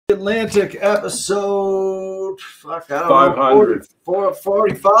Atlantic episode, I don't 500. know,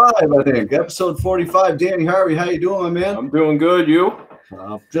 45, I think. Episode 45. Danny Harvey, how you doing, my man? I'm doing good. You?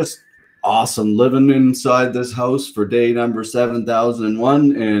 Just awesome. Living inside this house for day number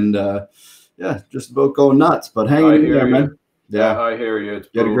 7001, and yeah, just about going nuts. But hanging in there, man. Yeah, I hear you.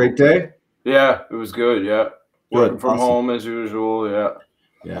 You had a great day? Yeah, it was good. Yeah, working Good. from Awesome. home as usual. Yeah.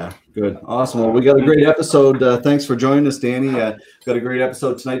 Yeah, good. Awesome. Well, we got a great episode. Thanks for joining us, Danny. Got a great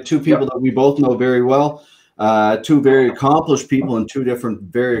episode tonight. Two people that we both know very well. Two very accomplished people in two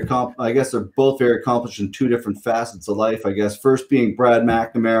different, I guess they're both very accomplished in two different facets of life, I guess. First being Brad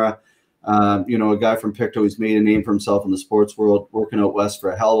McNamara, a guy from Pictou. He's made a name for himself in the sports world, working out west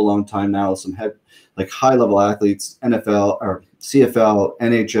for a hell of a long time now with some high-level athletes, NFL or CFL,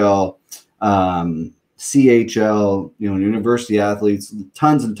 NHL, CHL, university athletes,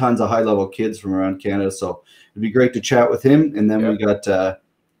 tons and tons of high-level kids from around Canada. So it'd be great to chat with him. And then we got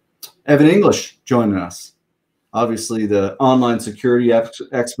Evan English joining us, obviously the online security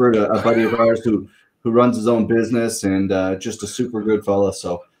expert, a buddy of ours who runs his own business and just a super good fella.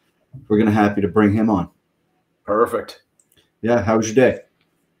 So we're happy to bring him on. Perfect. Yeah. How was your day?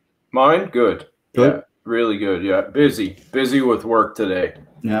 Mine? Good. Good. Yeah, really good. Yeah. Busy with work today.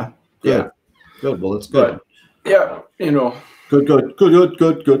 Yeah. Good. Yeah. Good. Well, it's good. But, yeah.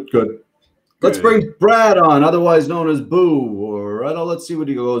 Good. Let's bring Brad on, otherwise known as Boo, or let's see what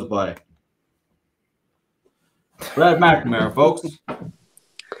he goes by. Brad McNamara, folks.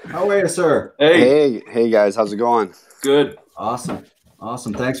 How are you, sir? Hey, guys. How's it going? Good. Awesome.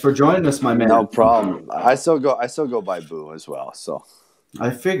 Thanks for joining us, my man. No problem. I still go by Boo as well. So I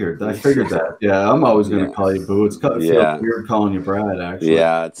figured that. Yeah, I'm always going to call you Boo. It feels weird calling you Brad, actually.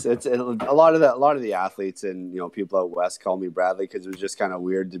 Yeah, it's a lot of the athletes and people out west call me Bradley because it was just kind of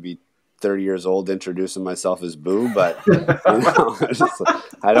weird to be 30 years old introducing myself as Boo, but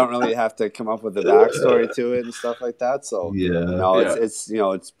I don't really have to come up with a backstory to it and stuff like that. So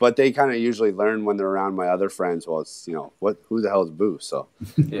it's but they kind of usually learn when they're around my other friends. Well, it's who the hell is Boo? So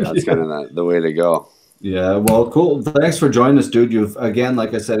that's kind of the way to go. Yeah, well, cool. Thanks for joining us, dude. You've, again,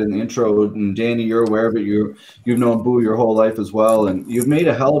 like I said in the intro, and Danny, you're aware of it. You've known Boo your whole life as well, and you've made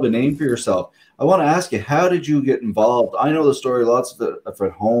a hell of a name for yourself. I want to ask you, how did you get involved? I know the story. Lots of us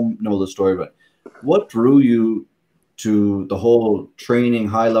at home know the story, but what drew you to the whole training,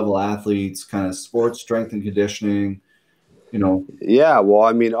 high-level athletes, kind of sports, strength and conditioning? Yeah, well,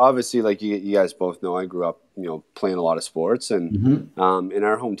 I mean, obviously, like you guys both know, I grew up, playing a lot of sports, and in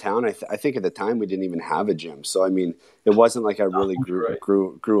our hometown, I think at the time we didn't even have a gym. So I mean, it wasn't like I really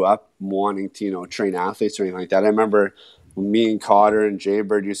grew up wanting to train athletes or anything like that. I remember me and Cotter and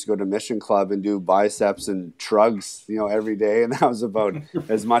Jaybird used to go to Mission Club and do biceps and trugs, every day, and that was about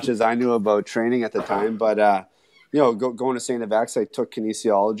as much as I knew about training at the time. But going to St. FX, I took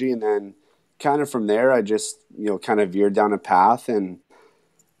kinesiology, and then kind of from there, I just kind of veered down a path. And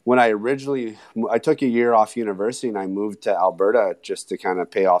when I took a year off university and I moved to Alberta just to kind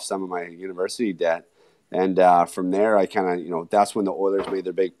of pay off some of my university debt. And from there, I kind of that's when the Oilers made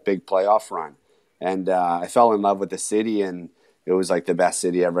their big playoff run. And I fell in love with the city, and it was like the best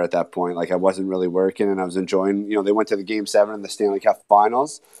city ever at that point. Like I wasn't really working, and I was enjoying. They went to the Game 7 in the Stanley Cup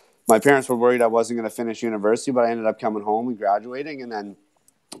Finals. My parents were worried I wasn't going to finish university, but I ended up coming home and graduating, and then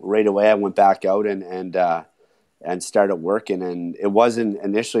right away I went back out and started working. And it wasn't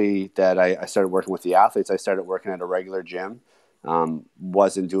initially that I started working with the athletes. I started working at a regular gym.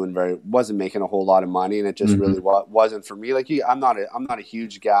 Wasn't making a whole lot of money, and it just really wasn't for me. Like I'm not a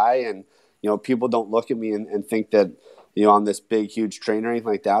huge guy, and people don't look at me and think that I'm this big huge trainer or anything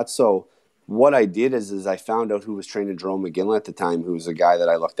like that. So what I did is I found out who was training Jerome McGinley at the time, who was a guy that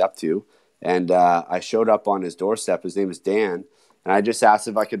I looked up to, and I showed up on his doorstep. His name is Dan, and I just asked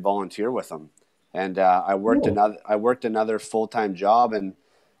if I could volunteer with him. And I worked another full-time job. And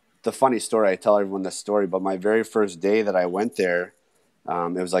the funny story, I tell everyone this story, but my very first day that I went there,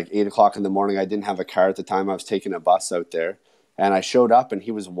 it was like 8 o'clock in the morning. I didn't have a car at the time. I was taking a bus out there, and I showed up, and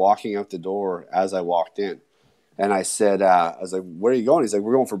he was walking out the door as I walked in. And I said, I was like, "Where are you going?" He's like,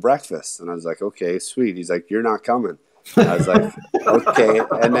 "We're going for breakfast." And I was like, "Okay, sweet." He's like, "You're not coming." I was like, "Okay."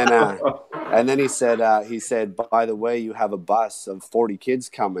 And then he said, "By the way, you have a bus of 40 kids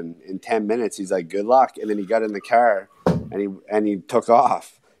coming in 10 minutes." He's like, "Good luck." And then he got in the car and he took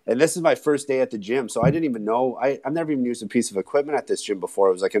off. And this is my first day at the gym, so I didn't even know. I've never even used a piece of equipment at this gym before.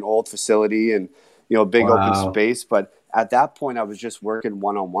 It was like an old facility and big open space. But at that point, I was just working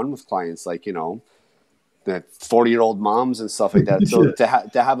one-on-one with clients, like the 40-year-old moms and stuff like that. So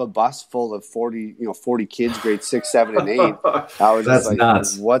to have a bus full of 40 kids, grades 6, 7, and 8, I was That's just like,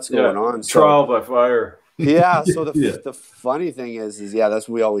 nuts. What's going on? Trial by fire. Yeah. So Yeah. the funny thing is yeah, that's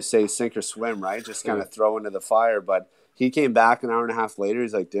what we always say, sink or swim, right? Just kind of throw into the fire. But he came back an hour and a half later.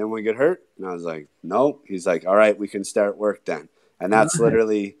 He's like, "Didn't want to get hurt?" And I was like, "No." He's like, "All right, we can start work then." And that's Nice.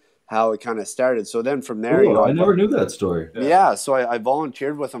 literally how it kind of started. So then from there, Cool. I never knew that story. Yeah. So I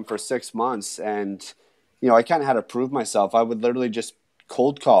volunteered with him for 6 months, and I kind of had to prove myself. I would literally just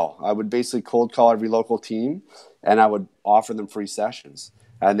cold call. I would basically cold call every local team, and I would offer them free sessions.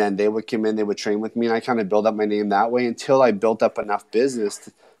 And then they would come in, they would train with me, and I kind of build up my name that way until I built up enough business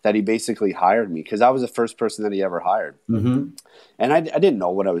that he basically hired me, because I was the first person that he ever hired. Mm-hmm. And I didn't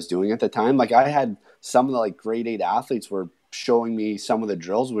know what I was doing at the time. Like, I had some of the grade 8 athletes were showing me some of the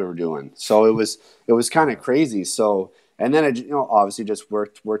drills we were doing. So it was kind of crazy. So, and then I obviously just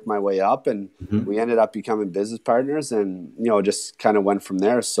worked my way up, and we ended up becoming business partners, and just kind of went from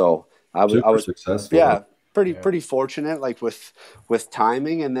there. So I was successful. Yeah, pretty fortunate, with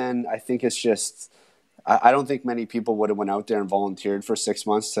timing. And then I think it's just, I don't think many people would have went out there and volunteered for 6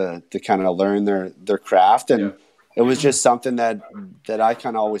 months to kind of learn their craft. And it was just something that I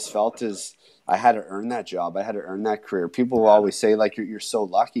kind of always felt is I had to earn that job. I had to earn that career. People will always say you're so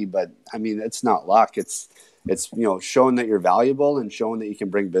lucky, but I mean, it's not luck. It's showing that you're valuable and showing that you can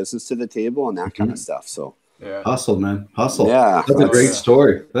bring business to the table and that kind of stuff. So hustle, man, hustle. Yeah, that's a great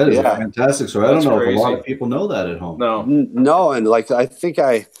story. That is a fantastic story. I don't know if a lot of people know that at home. No, and I think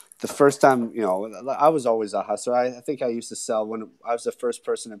the first time, I was always a hustler. I think I used to sell when I was the first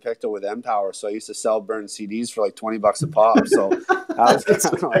person in Pictou with Empower. So I used to sell burned CDs for $20 a pop. So I was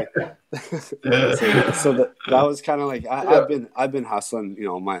kind of that was kind of I've been hustling.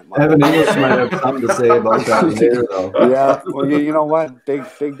 My Evan English might have something to say about that later, though. Yeah, well, you know what?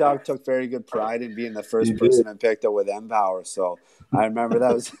 Big Dog took very good pride in being the first person in Pictou with Empower. So I remember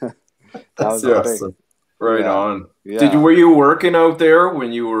that was awesome. Right on. Yeah. Were you working out there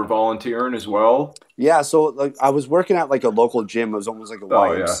when you were volunteering as well? Yeah, so I was working at a local gym. It was almost like a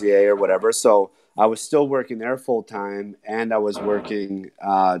YMCA or whatever. So I was still working there full time, and I was working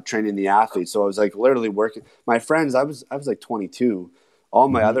training the athletes. So I was literally working. My friends, I was 22. All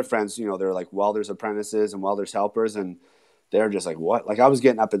my other friends, they're welders apprentices and welders helpers, and they're just what? I was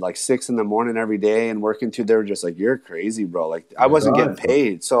getting up at 6 a.m. every day and working too. They were just you're crazy, bro. I wasn't getting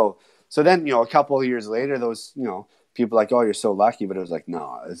paid. So then, a couple of years later, those, people oh, you're so lucky. But it was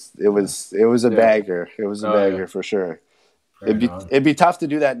no, it was a bagger. It was a bagger for sure. It'd be tough to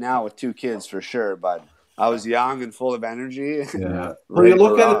do that now with 2 kids for sure. But I was young and full of energy. Yeah. Well, you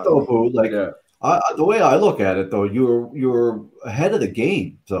look at it though, Boo. The way I look at it though, you're ahead of the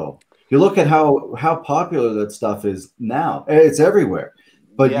game. So you look at how popular that stuff is now. It's everywhere.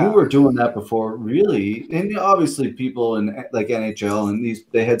 But you were doing that before, really, and obviously people in NHL and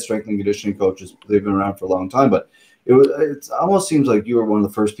they had strength and conditioning coaches. They've been around for a long time, but it almost seems like you were one of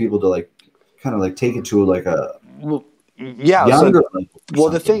the first people to kind of take it to a younger level. Well,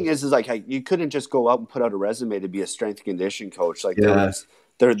 the thing is you couldn't just go out and put out a resume to be a strength and conditioning coach.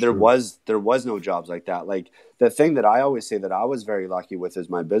 There was no jobs like that. The thing that I always say that I was very lucky with is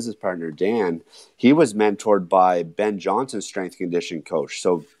my business partner, Dan. He was mentored by Ben Johnson's strength conditioning coach.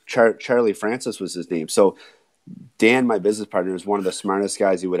 So Charlie Francis was his name. So Dan, my business partner, is one of the smartest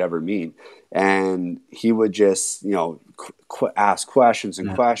guys you would ever meet. And he would just, ask questions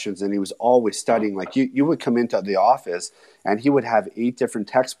and questions. And he was always studying. You would come into the office and he would have 8 different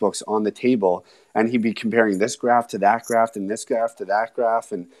textbooks on the table. And he'd be comparing this graph to that graph and this graph to that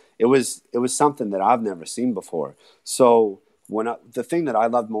graph. And it was something that I've never seen before. So the thing that I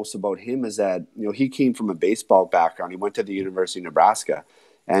loved most about him is that, he came from a baseball background. He went to the University of Nebraska.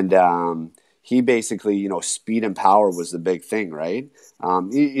 And he basically, speed and power was the big thing, right?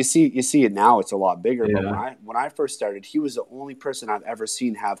 You see it now; it's a lot bigger. Yeah. But when I first started, he was the only person I've ever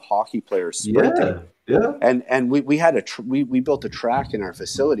seen have hockey players sprinting. Yeah. And we had we built a track in our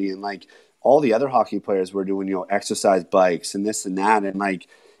facility, and all the other hockey players were doing exercise bikes and this and that,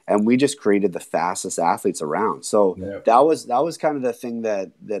 and we just created the fastest athletes around. So that was kind of the thing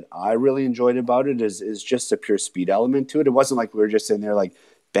that I really enjoyed about it is just a pure speed element to it. It wasn't we were just sitting there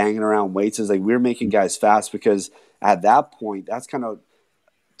banging around weights. Is we were making guys fast, because at that point, that's kind of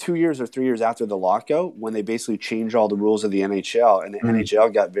 2 years or 3 years after the lockout, when they basically changed all the rules of the NHL, and the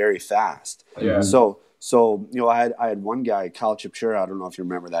NHL got very fast. Yeah. So I had one guy, Kyle Chipchura. I don't know if you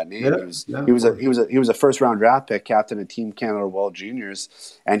remember that name. Yeah. He was a first round draft pick, captain of Team Canada World Juniors,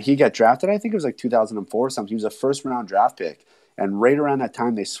 and he got drafted. I think it was 2004 or something. He was a first round draft pick. And right around that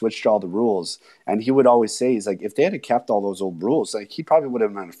time, they switched all the rules. And he would always say, he's if they had kept all those old rules, he probably would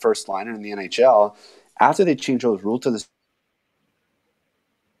have been a first liner in the NHL. After they changed those rules to this,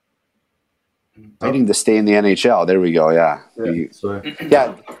 fighting to stay in the NHL. There we go. Yeah.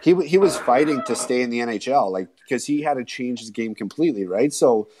 Yeah, He was fighting to stay in the NHL, like, because he had to change his game completely, right?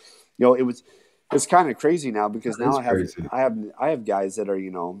 So, it's kind of crazy now, because now I have guys that are,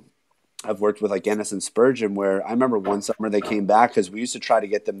 I've worked with like Ennis and Spurgeon, where I remember one summer they came back because we used to try to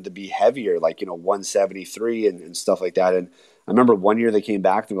get them to be heavier, like, 173 and stuff like that. And I remember one year they came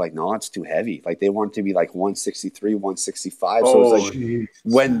back, they're like, no, it's too heavy. Like, they wanted to be like 163, 165. So it's like, geez.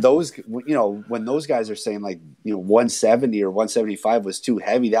 when those guys are saying like, 170 or 175 was too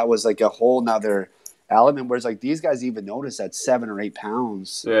heavy, that was like a whole nother element. Whereas like these guys even notice that 7 or 8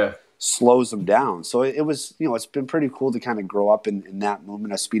 pounds slows them down. So it was, it's been pretty cool to kind of grow up in that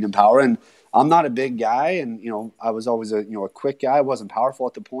movement of speed and power. And I'm not a big guy, and I was always a quick guy. I wasn't powerful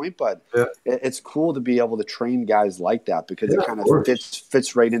at the point, but it's cool to be able to train guys like that, because it kind of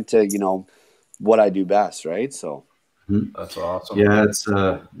fits right into what I do best, right? So that's awesome. Yeah,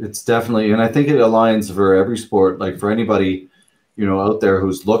 it's definitely, and I think it aligns for every sport. Like, for anybody out there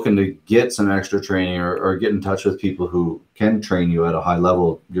who's looking to get some extra training, or get in touch with people who can train you at a high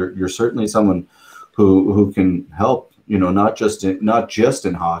level, you're certainly someone who can help. Not just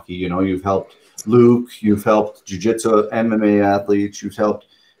in hockey. You've helped Luke, you've helped jiu-jitsu, MMA athletes, you've helped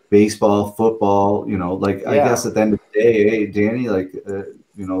baseball, football. I guess at the end of the day, hey, Danny,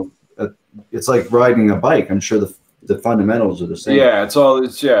 it's like riding a bike. I'm sure the fundamentals are the same. Yeah,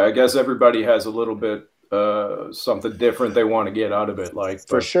 I guess everybody has a little bit something different they want to get out of it.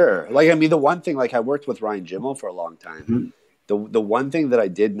 For sure. The one thing, I worked with Ryan Jimmo for a long time. Mm-hmm. The one thing that I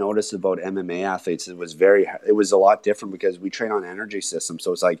did notice about MMA athletes, it was a lot different, because we train on energy systems.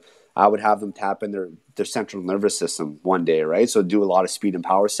 So it's like I would have them tap in their central nervous system one day, right? So do a lot of speed and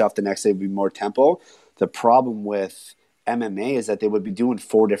power stuff. The next day would be more tempo. The problem with MMA is that they would be doing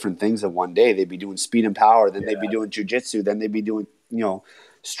 4 different things in one day. They'd be doing speed and power, then they'd be doing jiu-jitsu, then they'd be doing,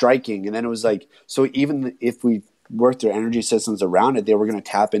 striking. And then it was like, so even if we worked their energy systems around it, they were going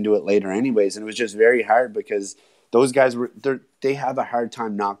to tap into it later anyways. And it was just very hard, because those guys they have a hard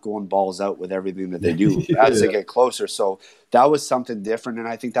time not going balls out with everything that they do as they get closer. So that was something different. And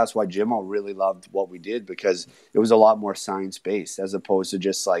I think that's why Jimmo really loved what we did, because it was a lot more science-based, as opposed to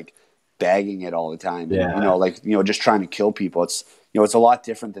just like bagging it all the time. And, just trying to kill people. It's, it's a lot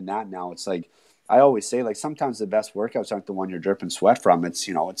different than that now. It's like, I always say, like, sometimes the best workouts aren't the one you're dripping sweat from. It's,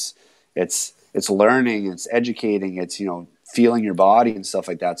 it's learning, it's educating, it's, feeling your body and stuff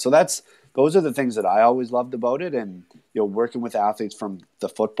like that. So those are the things that I always loved about it. And, working with athletes from the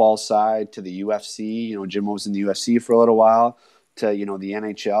football side to the UFC, Jim was in the UFC for a little while, to, the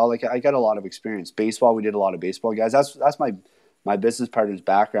NHL. Like, I got a lot of experience. Baseball, we did a lot of baseball guys. That's my business partner's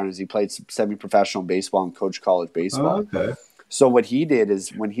background, is he played semi-professional baseball and coached college baseball. Oh, okay. So what he did is,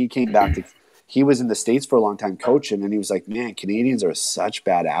 when he came back he was in the States for a long time coaching, and he was like, man, Canadians are such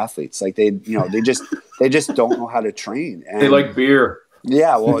bad athletes. Like, they just don't know how to train. And they like beer.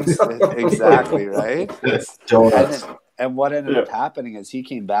 Yeah, well, it's exactly right. And what ended up happening is, he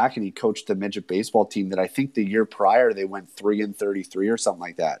came back and he coached the midget baseball team that I think the year prior they went 3-33 or something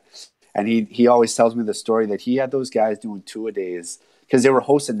like that. And he always tells me the story that he had those guys doing 2-a-days, because they were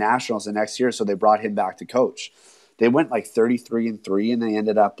hosting nationals the next year, so they brought him back to coach. They went like 33-3, and they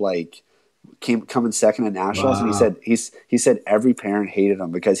ended up like coming second at nationals. Wow. And he said every parent hated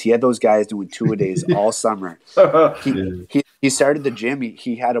him, because he had those guys doing 2-a-days all summer. He started the gym.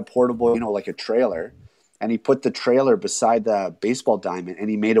 He had a portable, like a trailer, and he put the trailer beside the baseball diamond, and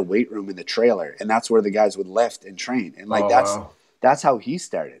he made a weight room in the trailer, and that's where the guys would lift and train. And like that's how he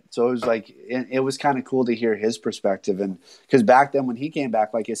started. So it was like, it was kind of cool to hear his perspective. And because back then when he came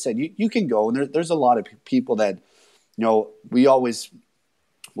back, like I said, you can go, and there's a lot of people that, we always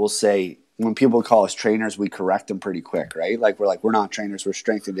will say, when people call us trainers, we correct them pretty quick, right? Like, we're not trainers, we're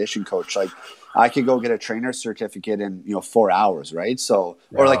strength and conditioning coach. Like, I could go get a trainer certificate in 4 hours, right? So,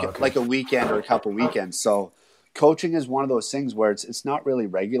 or like a weekend or a couple weekends. So coaching is one of those things where it's not really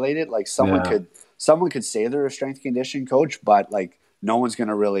regulated. Like, someone could say they're a strength and conditioning coach, but like, no one's going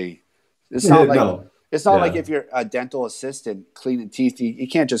to really, it's not like, it's not like if you're a dental assistant cleaning teeth, you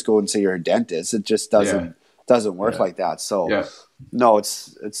can't just go and say you're a dentist. It just doesn't work like that. So no,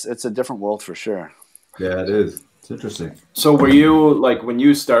 it's a different world for sure. Yeah, it is. It's interesting. So were you, like, when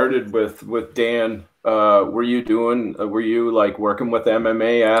you started with Dan, were you like working with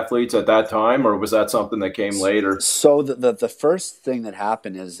MMA athletes at that time, or was that something that came later? So the first thing that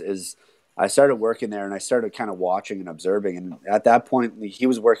happened is I started working there, and I started kind of watching and observing. And at that point, he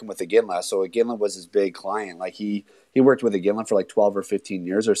was working with Aginla. So Aginla was his big client. Like, he worked with Aginla for like 12 or 15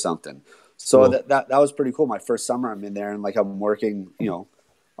 years or something. So that was pretty cool. My first summer I'm in there, and like, I'm working,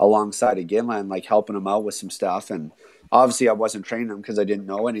 alongside of Ginland, like helping him out with some stuff. And obviously I wasn't training him because I didn't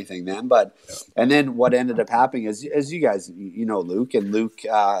know anything then. But and then what ended up happening is, as you guys, Luke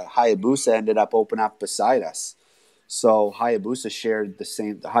Hayabusa ended up opening up beside us. So the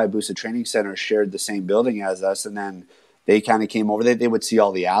Hayabusa Training Center shared the same building as us, and then they kind of came over. They would see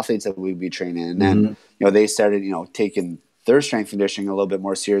all the athletes that we'd be training, and then they started taking their strength conditioning a little bit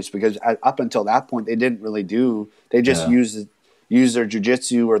more serious, because up until that point they didn't really do. They just used their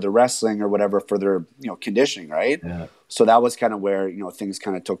jiu-jitsu or the wrestling or whatever for their conditioning, right? Yeah. So that was kind of where things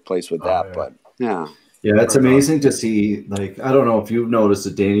kind of took place with that. But yeah, it's amazing to see. Like, I don't know if you've noticed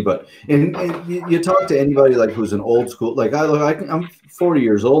it, Danny, but and you talk to anybody like who's an old school. Like I'm 40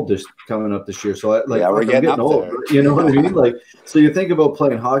 years old coming up this year, so we're getting up old. There. You know what I mean? Like, so you think about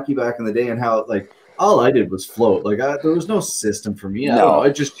playing hockey back in the day and how like all I did was float. Like there was no system for me. I don't know. I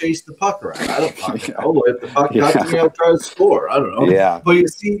just chased the puck around. I don't fucking know. If the puck got to me, I'll try to score. I don't know. Yeah. But you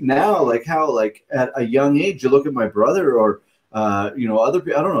see now, like how like at a young age, you look at my brother or. Other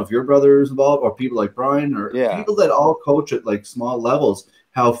people, I don't know if your brother is involved or people like Brian or people that all coach at like small levels,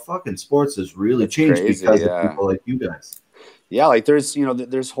 how fucking sports has really changed because of people like you guys. Yeah. Like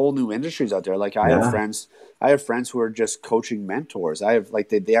there's whole new industries out there. Like I have friends who are just coaching mentors. I have like,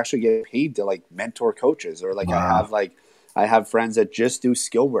 they actually get paid to like mentor coaches, or like I have friends that just do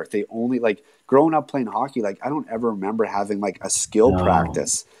skill work. They only like growing up playing hockey. Like I don't ever remember having like a skill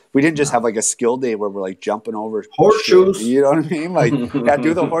practice. We didn't just have like a skill day where we're like jumping over horseshoes. Shit, you know what I mean? Like,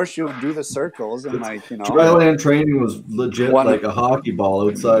 do the horseshoe and do the circles, and like dryland training was legit like a hockey ball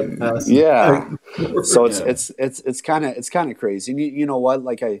outside. Yeah. So it's kind of crazy. And you know what?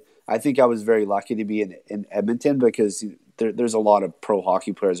 Like I think I was very lucky to be in Edmonton, because there's a lot of pro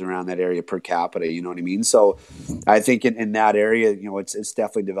hockey players around that area per capita. You know what I mean? So I think in that area, it's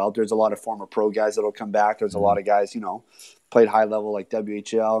definitely developed. There's a lot of former pro guys that'll come back. There's a lot of guys, played high level like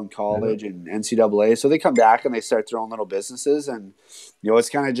WHL in college and NCAA. So they come back and they start their own little businesses, and it's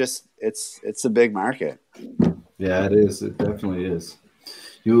kind of just it's a big market. Yeah, it is. It definitely is.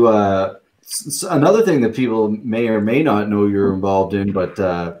 You another thing that people may or may not know you're involved in, but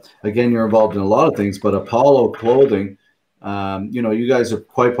again, you're involved in a lot of things. But Apollo Clothing, you guys are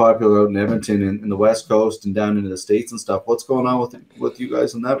quite popular out in Edmonton and in the West Coast and down into the States and stuff. What's going on with you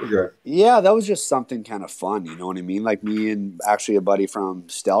guys in that regard? Yeah, that was just something kind of fun. You know what I mean? Like me and actually a buddy from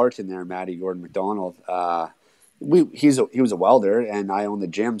Stellarton there, Matty Gordon McDonald. He was a welder, and I own the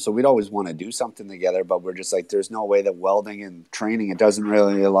gym, so we'd always want to do something together. But we're just like, there's no way that welding and training, it doesn't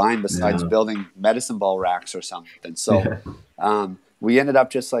really align. Besides building medicine ball racks or something. So. We ended up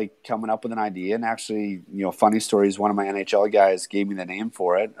just like coming up with an idea, and actually, funny story is one of my NHL guys gave me the name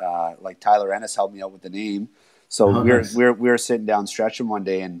for it. Like Tyler Ennis helped me out with the name. So we were sitting down stretching one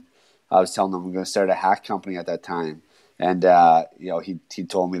day, and I was telling him I'm going to start a hack company at that time. And, he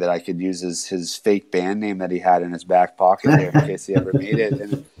told me that I could use his fake band name that he had in his back pocket there in case he ever made it.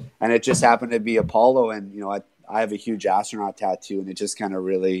 And it just happened to be Apollo. And, I have a huge astronaut tattoo, and it just kind of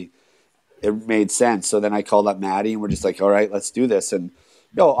really, it made sense. So then I called up Maddie, and we're just like, all right, let's do this. And,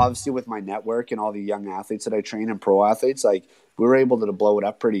 obviously with my network and all the young athletes that I train and pro athletes, like we were able to blow it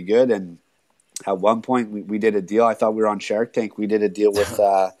up pretty good. And at one point we did a deal. I thought we were on Shark Tank. We did a deal with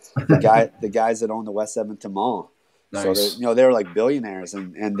the guys that own the West Edmonton Mall. Nice. So they were like billionaires,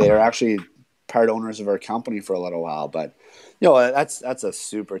 and they're actually part owners of our company for a little while. But that's a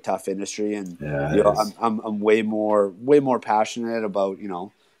super tough industry, and I'm way more passionate about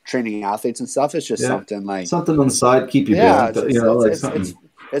training athletes and stuff. It's just something on the side, keep you busy.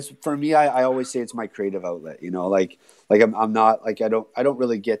 It's for me. I always say it's my creative outlet. Like I'm not like I don't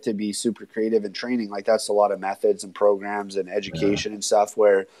really get to be super creative in training. Like that's a lot of methods and programs and education and stuff.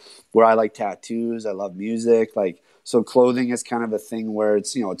 Where I like tattoos, I love music. Like so, clothing is kind of a thing where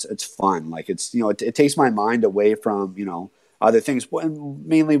it's it's fun. Like it's it takes my mind away from other things, and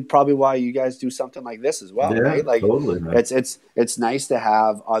mainly probably why you guys do something like this as well, right? Like totally, man. It's nice to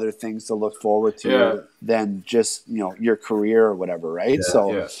have other things to look forward to than just your career or whatever, right?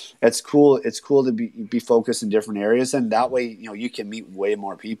 It's cool. It's cool to be focused in different areas, and that way you can meet way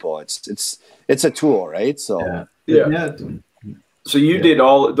more people. It's a tool, right? So So you did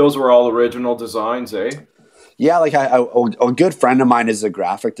those were all original designs, eh? Yeah, like a good friend of mine is a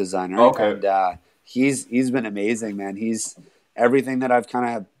graphic designer, okay, and he's been amazing, man. He's everything that I've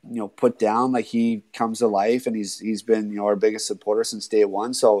kind of put down, like he comes to life, and he's been our biggest supporter since day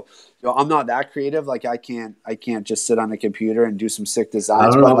one. So I'm not that creative. Like I can't just sit on a computer and do some sick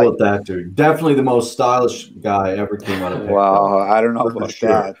designs. I don't know about that, dude. Definitely the most stylish guy ever came out of Pickle. Wow, I don't know about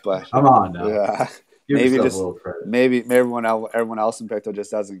that, but come on now. Yeah. maybe yourself just a little credit. maybe everyone else in Pictou just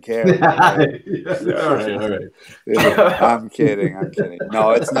doesn't care. All right. I'm kidding.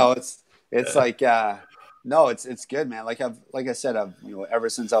 No, it's like no, it's good, man. Like I said, I've ever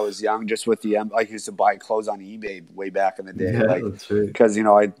since I was young, just with the like I used to buy clothes on eBay way back in the day, Yeah, like that's right. because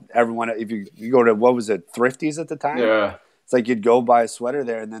everyone if you go to what was it, Thrifties at the time, Yeah. it's like you'd go buy a sweater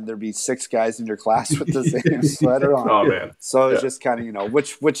there, and then there'd be 6 guys in your class with the same sweater on. Oh man. So it's just kind of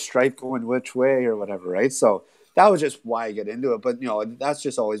which stripe going which way or whatever, right? So that was just why I get into it. But that's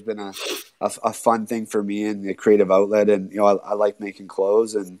just always been a fun thing for me and a creative outlet. And I like making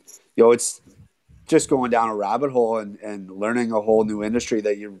clothes, and it's just going down a rabbit hole and learning a whole new industry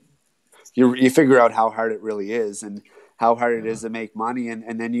that you figure out how hard it really is and how hard it is to make money,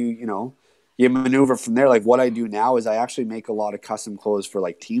 and then you maneuver from there. Like what I do now is I actually make a lot of custom clothes for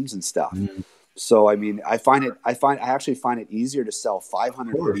like teams and stuff. So I mean, I actually find it easier to sell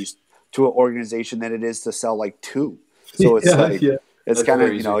 500 hoodies to an organization than it is to sell like 2. So it's it's kind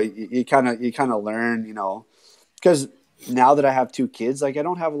of you kind of learn because now that I have 2 kids, like I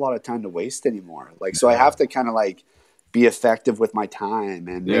don't have a lot of time to waste anymore. Like so I have to kind of like be effective with my time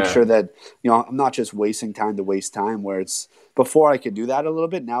and make sure that I'm not just wasting time to waste time. Where it's before I could do that a little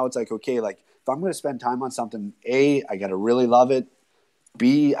bit. Now it's like, okay, like if I'm going to spend time on something, A, I got to really love it.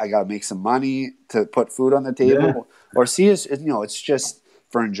 B, I got to make some money to put food on the table. Or C is it's just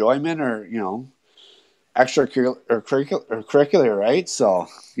for enjoyment or extracurricular, right? So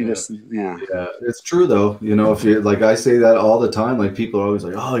you it's true though. If you like, I say that all the time. Like people are always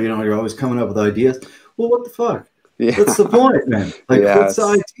like, oh, you're always coming up with ideas. Well, what the fuck? Yeah. What's the point, man? Like, what's the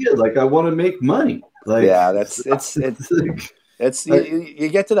idea? Like, I want to make money. Like, you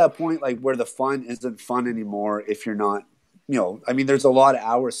get to that point like where the fun isn't fun anymore if you're not, I mean, there's a lot of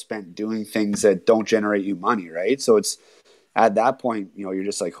hours spent doing things that don't generate you money, right? So it's at that point, you're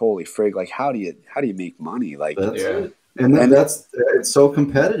just like, holy frig, like how do you make money? Like, that's it. And then it's so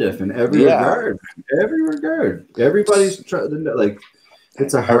competitive in every regard. Every regard. Everybody's trying to, like,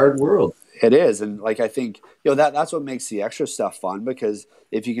 it's a hard world. It is. And like, I think, that's what makes the extra stuff fun, because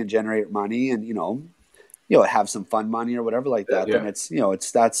if you can generate money and, have some fun money or whatever like that, then it's,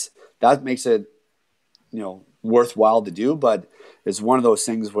 that makes it, worthwhile to do. But it's one of those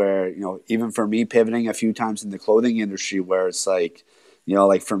things where, even for me pivoting a few times in the clothing industry where it's like,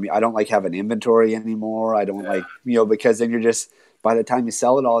 like for me, I don't like having inventory anymore. I don't like, because then you're just, by the time you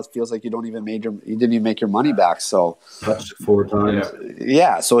sell it all, it feels like you didn't even make your money back. So touched 4 times.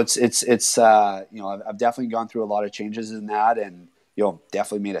 So it's I've definitely gone through a lot of changes in that, and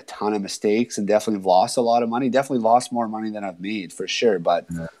definitely made a ton of mistakes and definitely lost a lot of money. Definitely lost more money than I've made for sure. But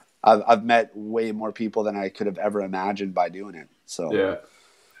I've met way more people than I could have ever imagined by doing it. So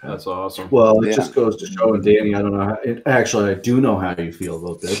that's awesome. Well, it just goes to show, and Danny, I don't know actually I do know how you feel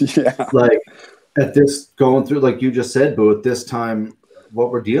about this. Like at this going through, like you just said, but at this time, what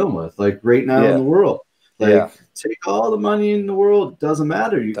we're dealing with, like right now in the world, like take all the money in the world, doesn't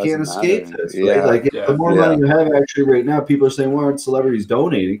matter. You can't escape this. Right? Like the more money you have, actually, right now, people are saying, "Why aren't celebrities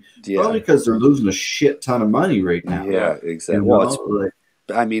donating?" Probably because they're losing a shit ton of money right now. Yeah, exactly. Well,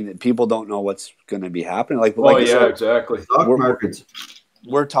 I mean, people don't know what's going to be happening. Like, exactly. Stock markets.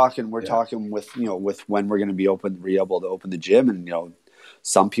 We're talking with with when we're going to be able to open the gym, and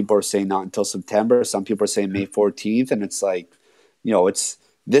some people are saying not until September. Some people are saying May 14th. And it's like,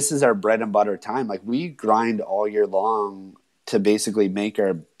 this is our bread and butter time. Like we grind all year long to basically make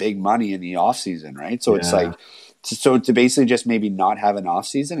our big money in the off season. Right. So it's like, so to basically just maybe not have an off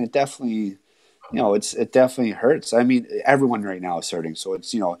season, it definitely, it definitely hurts. I mean, everyone right now is hurting. So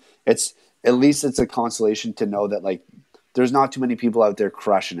it's, it's, at least it's a consolation to know that like, there's not too many people out there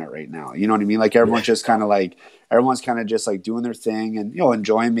crushing it right now. You know what I mean? Like everyone's just kind of like, everyone's kind of just like doing their thing and,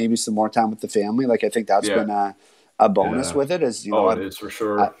 enjoying maybe some more time with the family. Like I think that's been a bonus with it is, it is for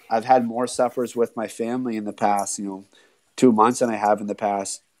sure. I've had more suppers with my family in the past, 2 months than I have in the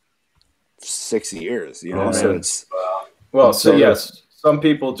past 6 years, so it's, yes, some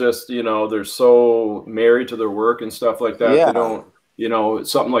people just, they're so married to their work and stuff like that. They don't,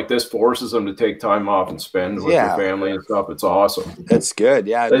 something like this forces them to take time off and spend with their family and stuff. It's awesome. It's good.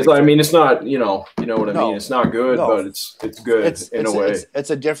 Yeah. I mean, it's not, you know what I mean? It's not good, but it's good in a way. It's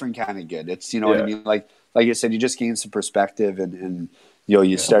a different kind of good. It's, what I mean? Like you said, you just gain some perspective and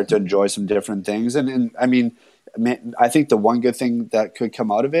you start to enjoy some different things. And I mean, I think the one good thing that could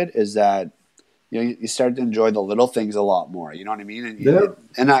come out of it is that, you start to enjoy the little things a lot more. You know what I mean?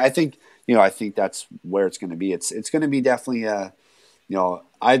 And I think, I think that's where it's going to be. It's going to be definitely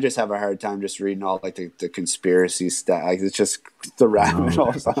I just have a hard time just reading all like the conspiracy stuff. Like, it's just the rabbit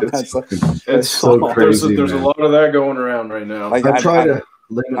holes. It's so crazy. There's a lot of that going around right now. Like I try to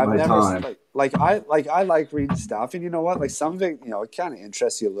limit my time. like I like reading stuff, and you know what? Like some of it, you know, it kind of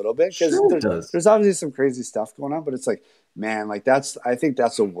interests you a little bit because there's obviously some crazy stuff going on, but it's like, man, like I think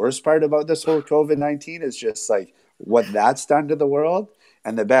that's the worst part about this whole COVID-19 is just like what that's done to the world.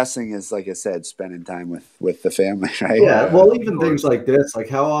 And the best thing is, like I said, spending time with the family, right? Yeah. Well, even things like this, like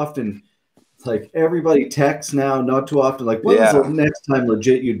how often, like everybody texts now, not too often. Like when was the next time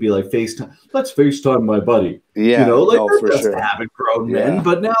legit you'd be like FaceTime? Let's FaceTime my buddy. Yeah, you know, like no, for sure. Happen grown men,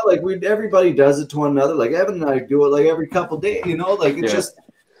 but now like everybody does it to one another. Like Evan and I do it like every couple of days. You know, like it's just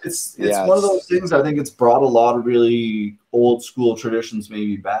it's one of those things. I think it's brought a lot of really old school traditions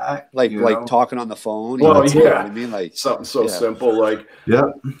maybe back. Like talking on the phone. Well, you know what I mean, like something so simple. Like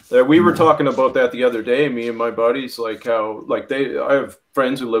we were talking about that the other day. Me and my buddies, like how like I have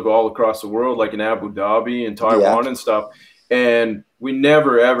friends who live all across the world, like in Abu Dhabi and Taiwan and stuff, and we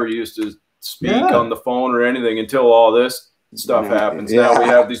never ever used to speak on the phone or anything until all this stuff happens. Now we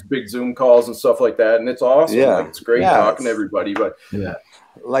have these big Zoom calls and stuff like that, and it's awesome. Like it's great talking to everybody, but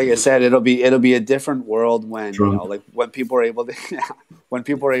like I said, it'll be a different world when you know, like when people are able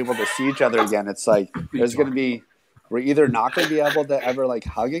to see each other again. It's like we're either not going to be able to ever like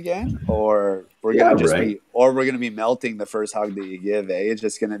hug again, or we're going to be melting the first hug that you give. It's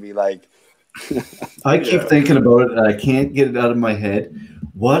just going to be like. I keep thinking about it, and I can't get it out of my head.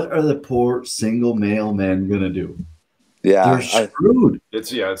 What are the poor single male men going to do? Yeah, they're screwed.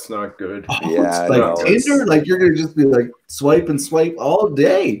 It's not good. Yeah, like Tinder, like you're gonna just be like swipe and swipe all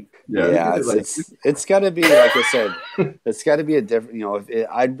day. It's got to be, like I said, it's got to be a different. You know,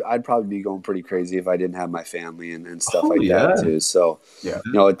 I'd probably be going pretty crazy if I didn't have my family and stuff like that too. So you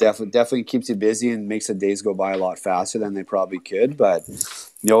know, it definitely keeps you busy and makes the days go by a lot faster than they probably could. But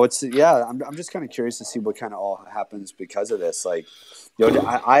you know, I'm just kind of curious to see what kind of all happens because of this. Like, you know,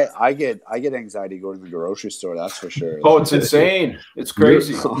 I get anxiety going to the grocery store. That's for sure. Oh, it's insane! It's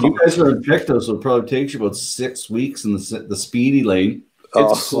crazy. You guys are in Pictou, so it probably takes you about 6 weeks in the speedy lane.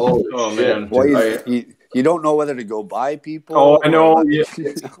 Oh man! Well, you don't know whether to go by people. Oh, I know. You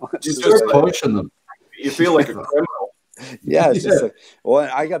just pushing them. You feel like a criminal. Yeah, it's just like, well,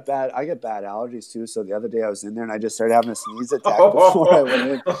 I got bad allergies too. So the other day I was in there and I just started having a sneeze attack before I went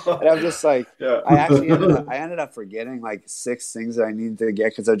in, and I'm just like, I ended up forgetting like 6 things that I needed to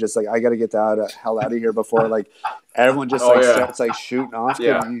get because I was just like, I got to get the hell out of here before like everyone just starts like shooting off.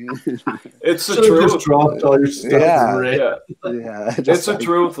 It's the truth. Just dropped all your stuff. It's the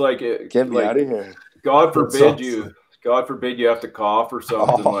truth. Like, get me out of here. God forbid you have to cough or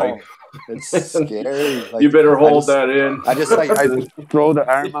something. Like, it's scary. Like, you better hold that in. I throw the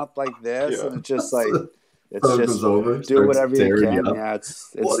arm up like this, and it's just like do whatever you can.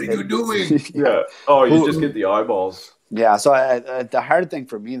 What are you doing? You just get the eyeballs. Yeah. So the hard thing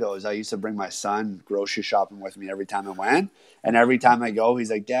for me though is I used to bring my son grocery shopping with me every time I went, and every time I go,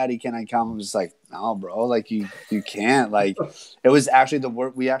 he's like, "Daddy, can I come?" I'm just like, "No, bro. Like you can't." Like it was actually the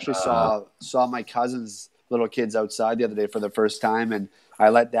work. We actually saw my cousin's little kids outside the other day for the first time, and I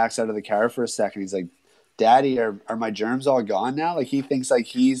let Dax out of the car for a second. He's like, "Daddy, are my germs all gone now?" Like he thinks like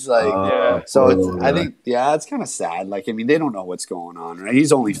he's like, so I think it's kind of sad. Like I mean, they don't know what's going on, right?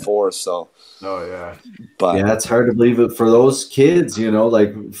 He's only 4, so. But it's hard to believe it for those kids. You know,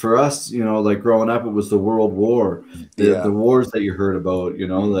 like for us, you know, like growing up, it was the World War, the wars that you heard about. You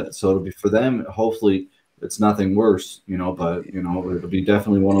know, that so it'll be for them. Hopefully, it's nothing worse, you know, but, you know, it'll be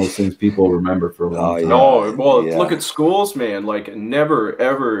definitely one of those things people remember for a long time. Look at schools, man. Like, never,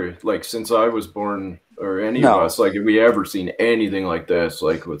 ever, like, since I was born, or any of us, like, have we ever seen anything like this,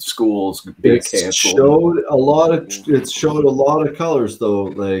 like, with schools being canceled? It showed a lot of colors, though.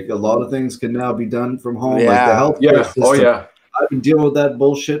 Like, a lot of things can now be done from home. Like, the healthcare system. I've been dealing with that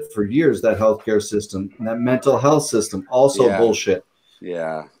bullshit for years, that healthcare system. And that mental health system, also bullshit.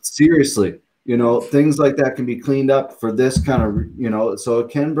 Yeah. Seriously. You know, things like that can be cleaned up for this kind of, you know, so it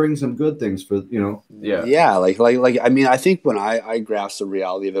can bring some good things for, you know. Yeah. Like, I mean, I think when I grasped the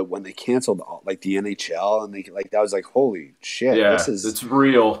reality of it, when they canceled like the NHL and they like, that was like, holy shit. Yeah, it's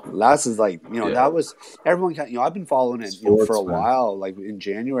real. This is like, you know, that was everyone, you know, I've been following it for a while. Like in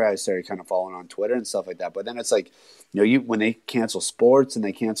January, I started kind of following on Twitter and stuff like that. But then it's like, you know, when they cancel sports and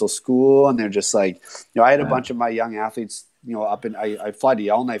they cancel school and they're just like, you know, I had a bunch of my young athletes, you know, I fly to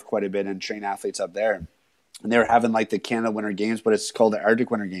Yellowknife quite a bit and train athletes up there. And they were having like the Canada Winter Games, but it's called the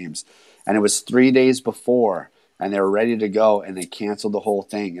Arctic Winter Games. And it was 3 days before and they were ready to go and they canceled the whole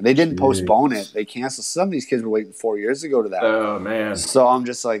thing. And they didn't postpone it. They canceled. Some of these kids were waiting 4 years to go to that. Oh, man. So I'm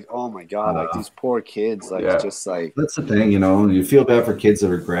just like, oh my God, like these poor kids. Like, it's just like. That's the thing, you know, you feel bad for kids that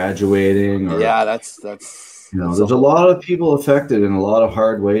are graduating. Or, that's. You know, there's a lot of people affected in a lot of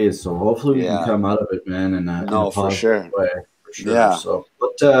hard ways. So hopefully we can come out of it, man. And for sure. For For sure.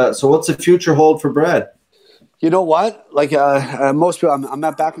 So, so what's the future hold for Brad? You know what? Like most people, I'm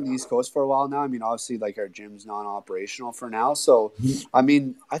back on the East Coast for a while now. I mean, obviously, like our gym's non-operational for now. So, I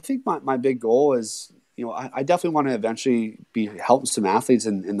mean, I think my big goal is, I definitely want to eventually be helping some athletes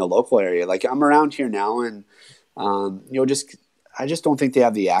in the local area. Like I'm around here now, and I just don't think they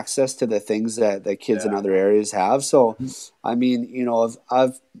have the access to the things that kids in other areas have. So, I mean,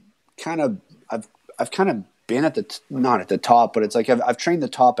 I've kind of been at not at the top, but it's like I've trained the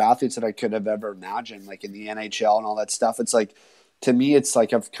top athletes that I could have ever imagined, like in the NHL and all that stuff. It's like, to me, it's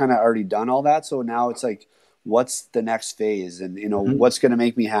like I've kind of already done all that. So now it's like, what's the next phase, and what's going to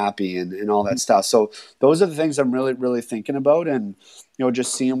make me happy, and all that stuff. So those are the things I'm really, really thinking about, and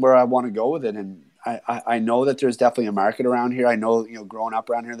just seeing where I want to go with it. And I know that there's definitely a market around here. I know, growing up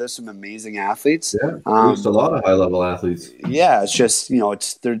around here, there's some amazing athletes. Yeah, there's a lot of high level athletes. Yeah, it's just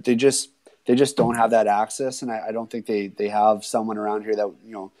they just don't have that access, and I don't think they have someone around here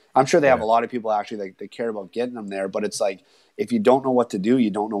that I'm sure they have a lot of people actually that care about getting them there. But it's like, if you don't know what to do,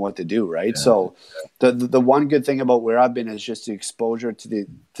 you don't know what to do, right? Yeah. So the one good thing about where I've been is just the exposure to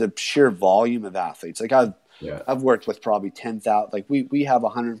the sheer volume of athletes. Like I've worked with probably 10,000. Like we have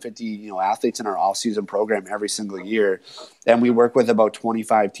 150 athletes in our off-season program every single year, and we work with about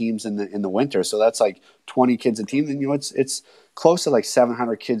 25 teams in the winter. So that's like 20 kids a team, and it's close to like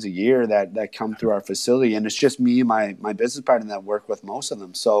 700 kids a year that come through our facility, and it's just me and my business partner that work with most of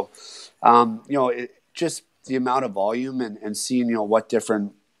them. So just the amount of volume and seeing what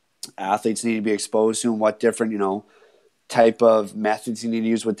different athletes need to be exposed to, and what different type of methods you need to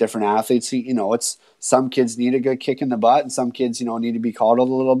use with different athletes. It's some kids need a good kick in the butt, and some kids need to be coddled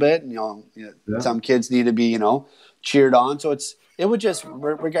a little bit, and some kids need to be cheered on. So it would just,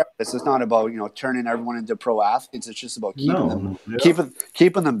 regardless, it's not about turning everyone into pro athletes. It's just about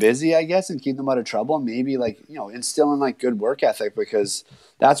keeping them busy, I guess, and keeping them out of trouble, and maybe instilling like good work ethic, because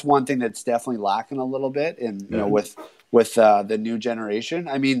that's one thing that's definitely lacking a little bit in with the new generation.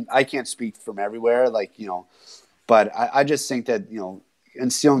 I mean, I can't speak from everywhere, but I just think that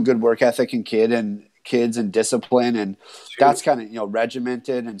instilling good work ethic in kids and discipline, and that's kind of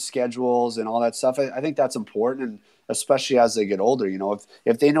regimented, and schedules and all that stuff. I think that's important, and especially as they get older,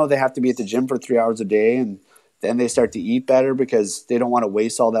 if they know they have to be at the gym for 3 hours a day, and then they start to eat better because they don't want to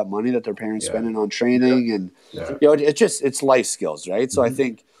waste all that money that their parents spending on training, and it's life skills, right? So I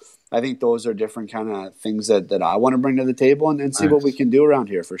think those are different kind of things that I want to bring to the table, and see what we can do around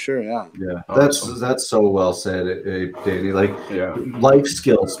here for sure. Yeah. That's so well said, Danny. Life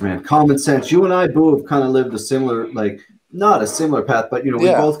skills, man, common sense. You and I, Boo, have kind of lived a similar, not a similar path, but we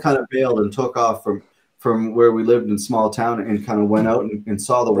both kind of bailed and took off from where we lived in small town, and kind of went out and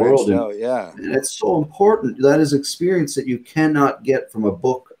saw the world. And it's so important. That is experience that you cannot get from a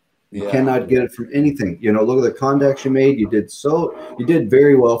book. You cannot get it from anything. Look at the contacts you made. You did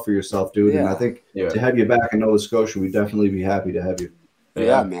very well for yourself, dude. And I think to have you back in Nova Scotia, we'd definitely be happy to have you.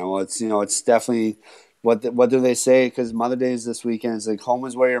 Yeah, man. Well, it's definitely what do they say? Because Mother Day is this weekend. It's like, home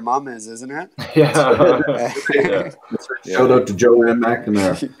is where your mom is, isn't it? Yeah. Shout out to Joanne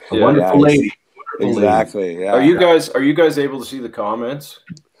McNamara, a wonderful lady. Exactly. Yeah. Are you guys able to see the comments?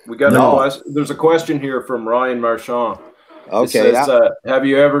 We got there's a question here from Ryan Marchand. Okay. It says, have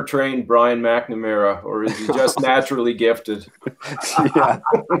you ever trained Brian McNamara, or is he just naturally gifted? I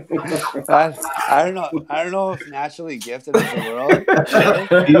don't know if naturally gifted is the world.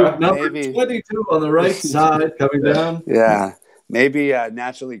 Maybe 22 on the right side coming down. Yeah, maybe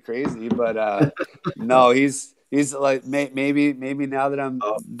naturally crazy, but no, he's like maybe now that I'm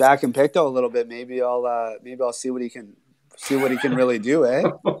back in Pictou a little bit, maybe I'll see what he can really do, eh?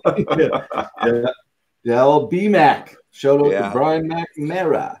 Yeah, well, BMAC. Shout out to Brian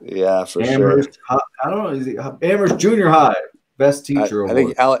McNamara. Yeah, for Amherst, sure. I don't know. Is he Amherst Junior High Best Teacher Award? I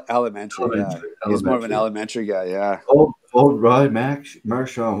think elementary. He's more of an elementary guy. Yeah. Old Brian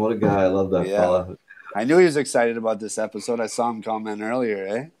Marchand. What a guy! I love that fella. I knew he was excited about this episode. I saw him comment earlier.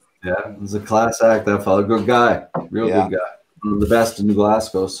 Eh? Yeah, he's a class act. That fella, good guy, real good guy. One of the best in New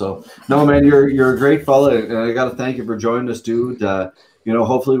Glasgow. So no, man, you're a great fella, and I got to thank you for joining us, dude.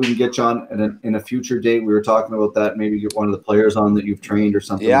 Hopefully we can get you on in a future date. We were talking about that. Maybe get one of the players on that you've trained or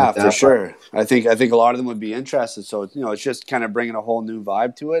something. Yeah, like that. For sure. I think a lot of them would be interested. So it's just kind of bringing a whole new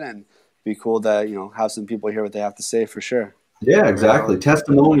vibe to it, and be cool to have some people hear what they have to say for sure. Yeah, exactly.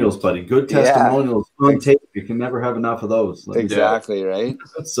 Testimonials, buddy. Good testimonials on tape. You can never have enough of those. Exactly, right?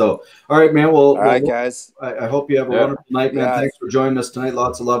 So, all right, man. Well, all right, guys. I hope you have a wonderful night, man. Thanks for joining us tonight.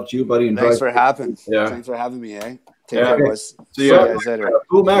 Lots of love to you, buddy. Thanks for having me, eh? Take care, boys. See you guys later.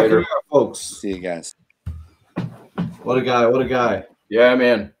 Cool McNamara, folks. See you guys. What a guy. Yeah,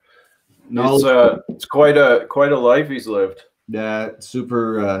 man. No, it's quite a life he's lived. Yeah,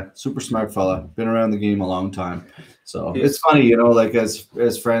 super smart fella. Been around the game a long time. So it's funny, you know, like as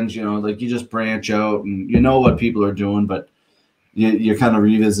friends, you know, like you just branch out and you know what people are doing, but you kind of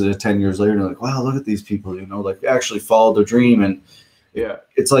revisit it 10 years later and you're like, wow, look at these people, you know, like actually followed their dream. And yeah,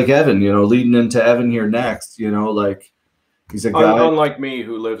 it's like Evan, you know, leading into Evan here next, you know, like he's a guy. Unlike me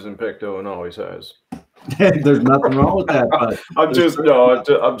who lives in Pictou and always has. There's nothing wrong with that. But I'm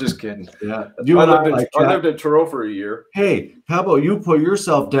just kidding. Yeah. I lived in Toronto for a year. Hey, how about you put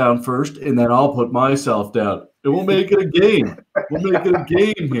yourself down first and then I'll put myself down. And we'll make it a game. We'll make it a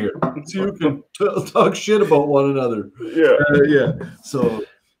game here. So you can talk shit about one another. Yeah. Yeah. So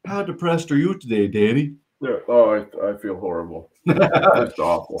how depressed are you today, Danny? Yeah. Oh, I feel horrible. It's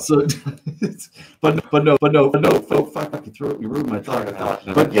awful. So, but no, fuck, you ruined my thought.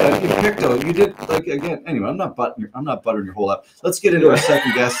 But yeah, you picked out. You did like again. Anyway, I'm not buttering your hole up. Let's get into our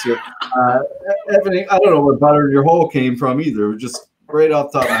second guest here. Evan, I don't know where buttering your hole came from either. It was just right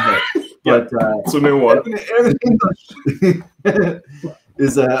off the top of my head. But it's a new one. Evan English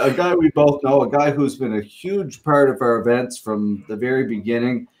is a guy we both know, a guy who's been a huge part of our events from the very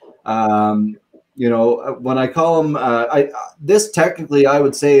beginning. You know, when I call him, this technically I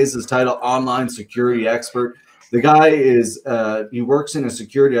would say is his title, online security expert. The guy is, he works in a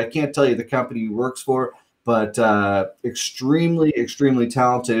security. I can't tell you the company he works for, but extremely, extremely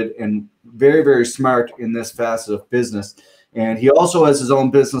talented and very, very smart in this facet of business. And he also has his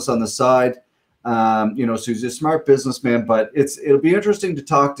own business on the side. You know, so he's a smart businessman, but it'll be interesting to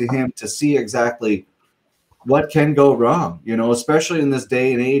talk to him to see exactly what can go wrong, you know, especially in this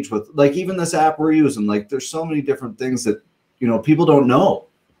day and age with like even this app we're using. Like there's so many different things that, you know, people don't know.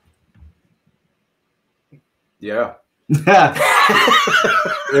 Yeah. There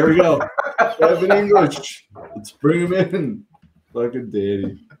we go. Evan English. Let's bring him in. Fucking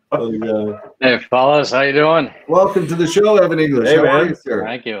Danny. Oh, hey, fellas, how you doing? Welcome to the show, Evan English. Hey, how man. are you, sir?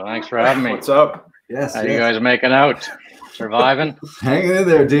 Thank you. Thanks for having me. What's up? Yes. How you guys making out? Surviving? Hanging in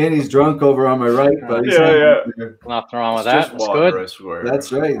there. Danny's drunk over on my right, but he's nothing wrong with that. That's good.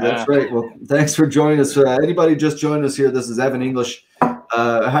 That's right. That's right. Well, thanks for joining us. Anybody just joined us here, this is Evan English.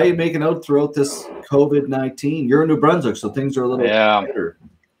 How are you making out throughout this COVID-19? You're in New Brunswick, so things are a little better.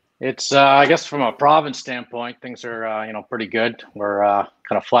 It's I guess from a province standpoint, things are you know, pretty good. We're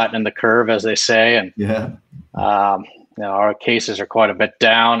kind of flattening the curve, as they say, and you know, our cases are quite a bit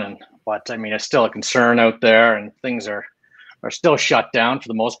down, but I mean, it's still a concern out there, and things are still shut down for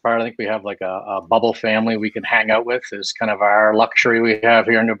the most part. I think we have like a bubble family we can hang out with is kind of our luxury we have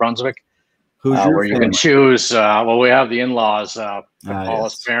here in New Brunswick. Who's your where family? You can choose. Well, we have the in-laws,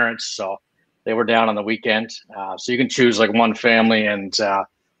 Paula's parents, so they were down on the weekend. So you can choose like one family, and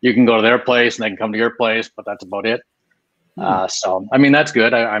you can go to their place, and they can come to your place, but that's about it. So I mean, that's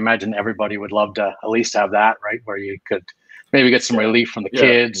good. I imagine everybody would love to at least have that, right? Where you could maybe get some relief from the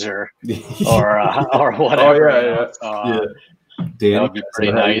kids or whatever. That would be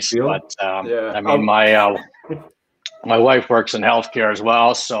pretty nice. But I mean, my wife works in healthcare as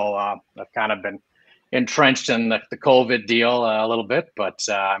well, so I've kind of been entrenched in the COVID deal a little bit. But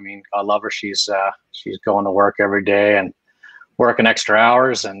I mean, I love her. She's going to work every day and working extra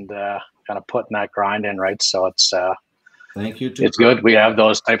hours and kind of putting that grind in, right? So it's thank you. It's good. We have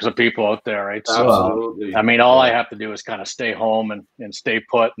those types of people out there, right? Absolutely. So, I mean, all I have to do is kind of stay home and stay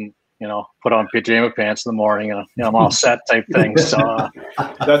put, and you know, put on pajama pants in the morning, and you know, I'm all set type thing. So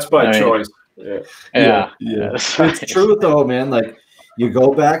that's by choice. Yeah. It's true though, man. Like you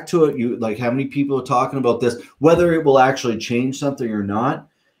go back to it, you like how many people are talking about this, whether it will actually change something or not.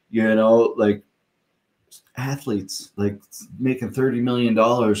 You know, like athletes like making $30 million.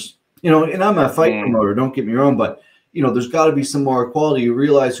 You know, and I'm a fight promoter. Don't get me wrong, but you know, there's got to be some more equality. You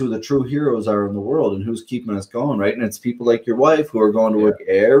realize who the true heroes are in the world and who's keeping us going, right? And it's people like your wife who are going to work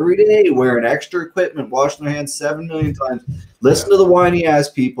every day, wearing extra equipment, washing their hands 7 million times. Listen to the whiny ass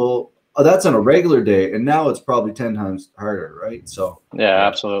people. Oh, that's on a regular day, and now it's probably 10 times harder, right? So yeah,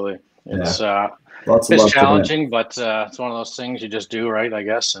 absolutely. It's it's challenging, but it's one of those things you just do, right? I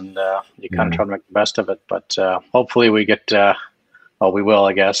guess, and you kind of try to make the best of it. But hopefully, we get. Well, we will,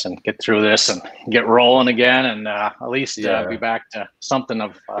 I guess, and get through this and get rolling again, and at least be back to something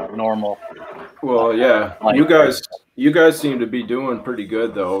of normal. Well, you guys seem to be doing pretty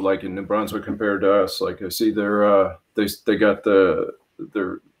good though, like in New Brunswick compared to us. Like I see they're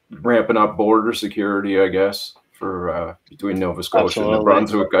ramping up border security, I guess, for between Nova Scotia and New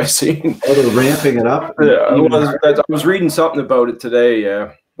Brunswick. I see. Oh, they're ramping it up. Yeah, I was reading something about it today.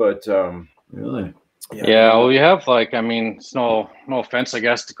 Yeah, but really. Yeah, well, we have like, I mean, it's no offense, I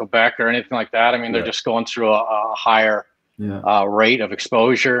guess, to Quebec or anything like that. I mean, they're just going through a higher rate of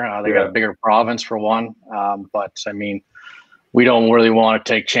exposure. They got a bigger province for one, but I mean, we don't really want to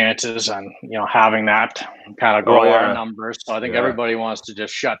take chances on, having that kind of grow our numbers. So I think everybody wants to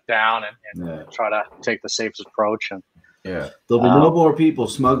just shut down and try to take the safest approach. And there'll be no more people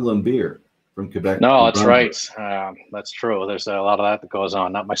smuggling beer from Quebec. No, that's right. That's true. There's a lot of that goes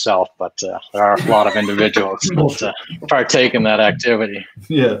on. Not myself, but there are a lot of individuals that partake in that activity.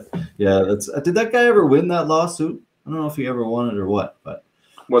 Yeah. That's. Did that guy ever win that lawsuit? I don't know if he ever won it or what. But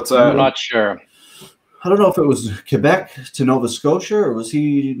what's that? I'm not sure. I don't know if it was Quebec to Nova Scotia or was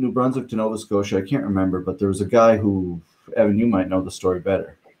he New Brunswick to Nova Scotia. I can't remember, but there was a guy who, Evan, you might know the story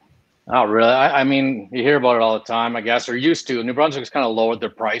better. Oh, really? I mean, you hear about it all the time, I guess, or used to. New Brunswick's kind of lowered their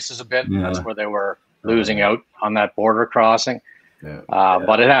prices a bit. Yeah. That's where they were losing out on that border crossing. Yeah.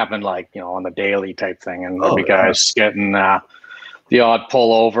 But it happened on the daily type thing. And there'd be guys getting the odd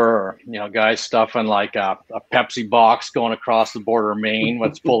pullover, or guys stuffing like a Pepsi box going across the border of Maine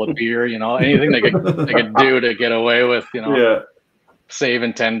with full of beer. Anything they could do to get away with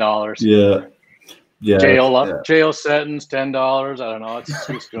saving $10. Yeah. Jail sentence $10. I don't know.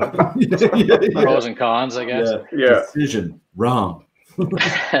 It's good. Pros and cons, I guess. Yeah. Decision wrong.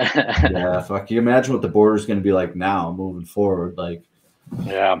 Fuck. Can you imagine what the border is going to be like now moving forward?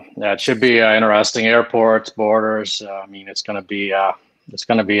 It should be interesting. Airports, borders. I mean, it's going to be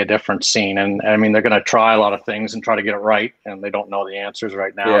a different scene, and I mean, they're going to try a lot of things and try to get it right, and they don't know the answers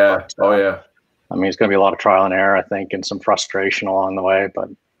right now. Yeah. But, I mean, it's going to be a lot of trial and error, I think, and some frustration along the way. But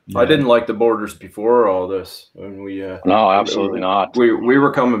I didn't like the borders before all this. When we no, absolutely not. We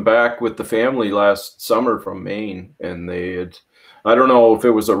were coming back with the family last summer from Maine, and they had, I don't know if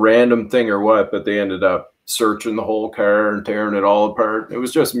it was a random thing or what, but they ended up searching the whole car and tearing it all apart. It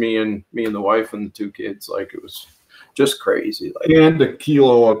was just me and the wife and the two kids. It was just crazy. And a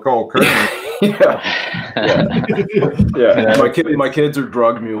kilo of cocaine. My kids are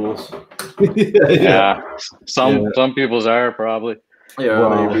drug mules. Some people's are probably.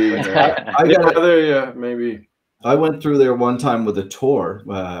 Maybe. I went through there one time with a tour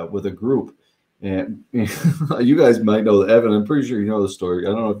with a group, and you guys might know Evan. I'm pretty sure you know the story. I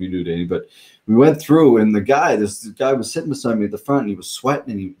don't know if you do, Danny, but we went through, and this guy was sitting beside me at the front, and he was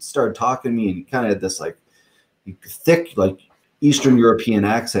sweating, and he started talking to me, and he kind of had this thick Eastern European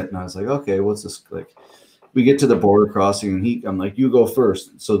accent, and I was like, okay, what's this like? We get to the border crossing, and I'm like, you go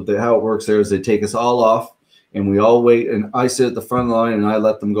first. So how it works there is they take us all off, and we all wait, and I sit at the front of the line, and I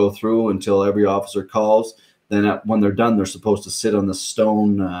let them go through until every officer calls. Then when they're done, they're supposed to sit on the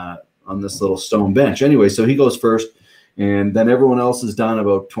stone, on this little stone bench. Anyway, so he goes first, and then everyone else is done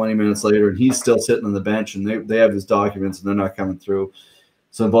about 20 minutes later, and he's still sitting on the bench, and they have his documents, and they're not coming through.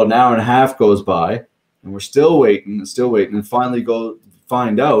 So about an hour and a half goes by, and we're still waiting, and finally go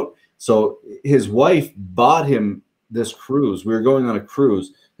find out. So his wife bought him this cruise. We were going on a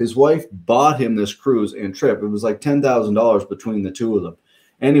cruise. His wife bought him this cruise and trip. It was like $10,000 between the two of them.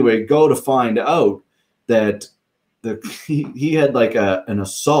 Anyway, go to find out that he had an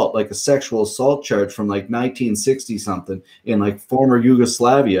assault, a sexual assault charge from 1960 something in former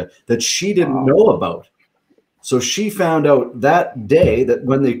Yugoslavia that she didn't know about. So she found out that day that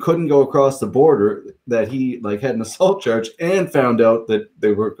when they couldn't go across the border that he had an assault charge, and found out that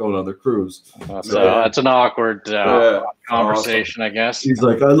they weren't going on the cruise. That's an awkward conversation, awesome. I guess. He's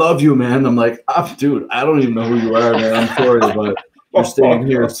like, I love you, man. I'm like, dude, I don't even know who you are, man. I'm sorry, but you're staying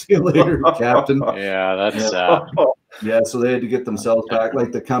here. See you later, Captain. Yeah, that's so they had to get themselves back.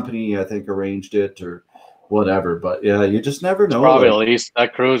 The company, I think, arranged it or whatever. But yeah, you just never know. Probably at least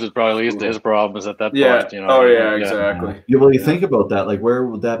that cruise is probably at least his problems at that point. Exactly. You think about that. Where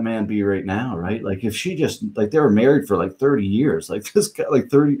would that man be right now, right? If she just they were married for 30 years. This guy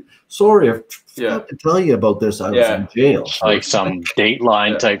 30. Sorry, I forgot to tell you about this. I was in jail. Some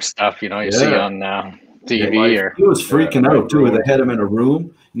Dateline type stuff, you see on TV. Or he was freaking out too. They had him in a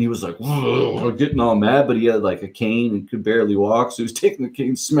room, and he was getting all mad, but he had a cane and could barely walk. So he was taking the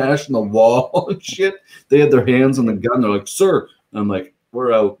cane, smashing the wall and shit. They had their hands on the gun. They're like, "Sir," and I'm like,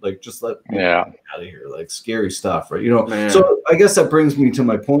 "We're out. Just let me out of here." Scary stuff, right? So I guess that brings me to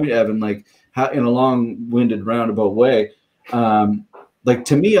my point, Evan. How, in a long-winded roundabout way,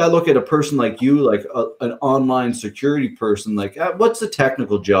 to me, I look at a person like you, an online security person. What's the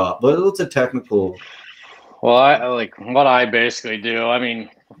technical job? What's a technical? Well, what I basically do. I mean,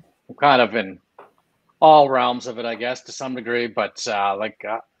 I'm kind of in all realms of it, I guess, to some degree. But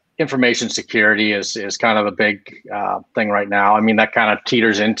information security is kind of the big thing right now. I mean, that kind of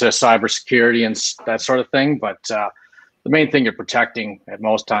teeters into cybersecurity and that sort of thing. But the main thing you're protecting at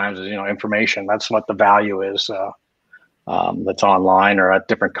most times is information. That's what the value is. That's online or at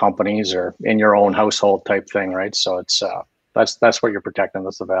different companies or in your own household type thing, right? So it's that's what you're protecting.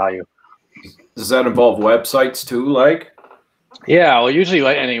 That's the value. Does that involve websites too? Yeah, well, usually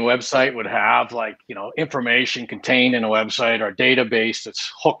like any website would have like, information contained in a website or a database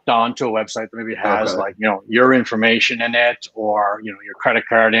that's hooked onto a website that maybe has like, your information in it, or, your credit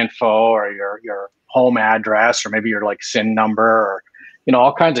card info, or your home address, or maybe your like SIN number, or,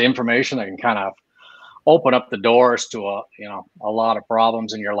 all kinds of information that can kind of open up the doors to a lot of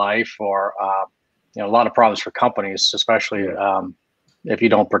problems in your life, or, a lot of problems for companies, especially if you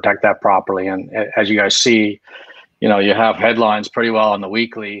don't protect that properly. And as you guys see, you have headlines pretty well on the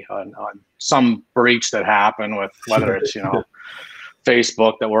weekly on some breach that happened with, whether it's,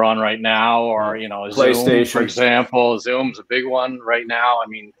 Facebook that we're on right now, or, Zoom, for example. Zoom's a big one right now. I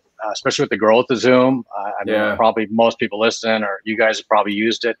mean, especially with the growth of Zoom. I mean, probably most people listening, or you guys have probably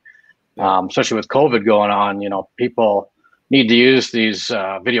used it, especially with COVID going on. People need to use these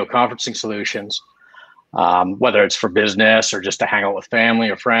video conferencing solutions, whether it's for business or just to hang out with family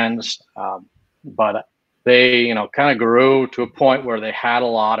or friends. But they, kind of grew to a point where they had a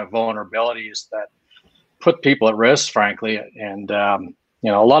lot of vulnerabilities that put people at risk, frankly. And, a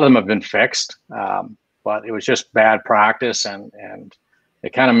lot of them have been fixed, but it was just bad practice. And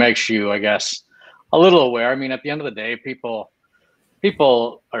it kind of makes you, I guess, a little aware. I mean, at the end of the day, people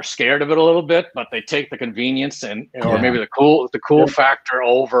are scared of it a little bit, but they take the convenience or maybe the cool factor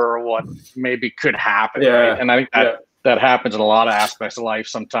over what maybe could happen. Right? And I think that happens in a lot of aspects of life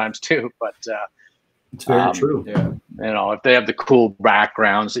sometimes too, but, it's very true. If they have the cool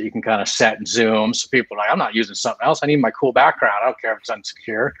backgrounds that you can kind of set in Zoom, so people are like, I'm not using something else. I need my cool background. I don't care if it's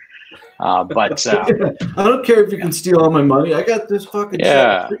unsecure. But I don't care if you can steal all my money. I got this fucking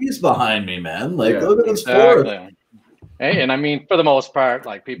trees behind me, man. Like, look at this forest. And I mean, for the most part,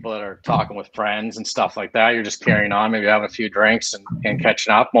 like people that are talking with friends and stuff like that, you're just carrying on, maybe having a few drinks and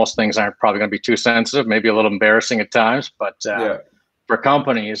catching up. Most things aren't probably going to be too sensitive, maybe a little embarrassing at times, but for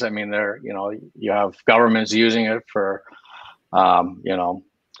companies, I mean, you have governments using it for,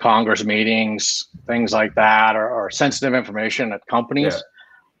 Congress meetings, things like that, or sensitive information at companies,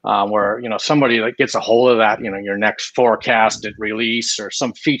 where, somebody like gets a hold of that, your next forecasted release or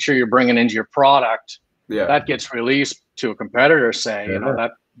some feature you're bringing into your product, that gets released to a competitor, say,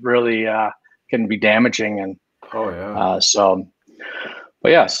 that really can be damaging. And so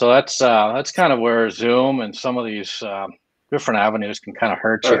that's kind of where Zoom and some of these different avenues can kind of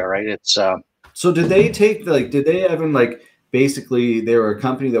hurt you, right? It's so did they even basically they were a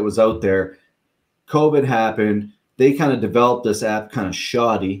company that was out there, COVID happened, they kind of developed this app kind of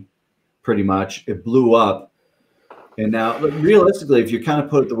shoddy, pretty much, it blew up, and now realistically, if you kind of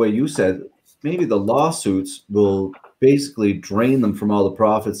put it the way you said, maybe the lawsuits will basically drain them from all the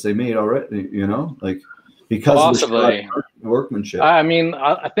profits they made already, because possibly of the workmanship. I mean,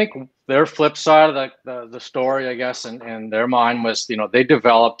 I think their flip side of the story, I guess, in their mind was, they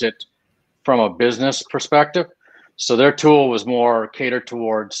developed it from a business perspective. So their tool was more catered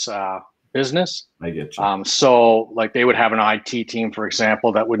towards business. I get you. So like they would have an IT team, for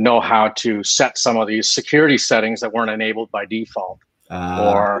example, that would know how to set some of these security settings that weren't enabled by default.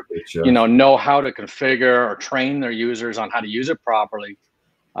 Or, know how to configure or train their users on how to use it properly.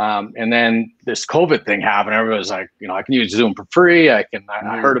 And then this COVID thing happened. Everybody was like, I can use Zoom for free. I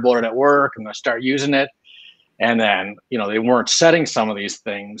heard about it at work and I start using it. And then, they weren't setting some of these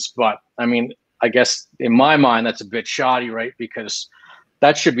things. But I mean, I guess in my mind, that's a bit shoddy, right? Because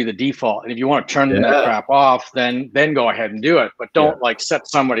that should be the default. And if you want to turn that crap off, then go ahead and do it. But don't set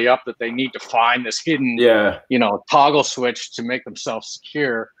somebody up that they need to find this hidden, toggle switch to make themselves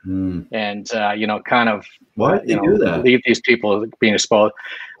secure. And, kind of, why did they do that? Leave these people being exposed.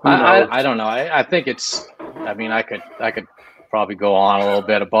 I don't know. I think it's, I could probably go on a little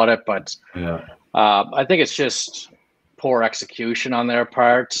bit about it, but I think it's just poor execution on their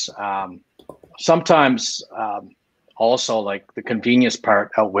parts. Sometimes, also, like the convenience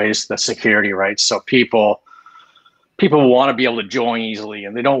part outweighs the security, right? So people want to be able to join easily,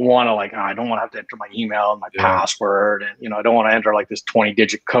 and they don't want to I don't want to have to enter my email and my password, and I don't want to enter like this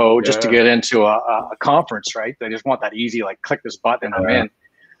 20-digit code just to get into a conference, right? They just want that easy, click this button and I'm in,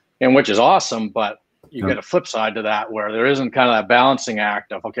 and which is awesome. But you get a flip side to that where there isn't kind of that balancing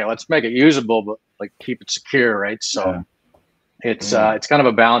act of, okay, let's make it usable, but keep it secure, right? So. It's kind of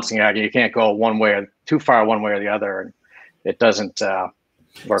a balancing act. You can't go too far one way or the other, and it doesn't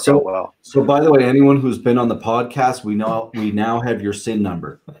work out well. So, by the way, anyone who's been on the podcast, we now have your SIN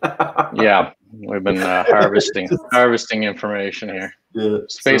number. Yeah, we've been harvesting information here. Yeah,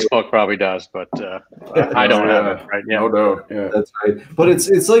 Facebook probably does, but I don't have it. Right? Yeah, no, that's right. But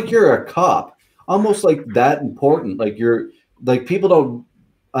it's like you're a cop, almost like that important. Like you're people don't.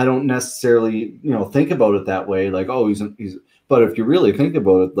 I don't necessarily think about it that way. Like, oh, he's. But if you really think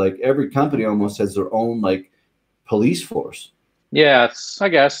about it, every company almost has their own police force. Yeah, it's, I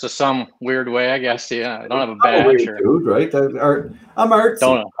guess, to some weird way, I guess. Yeah, I don't have a badge. Dude, right? I'm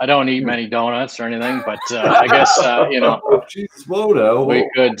artsy. I don't eat many donuts or anything, but I guess, you know, oh, Jesus, we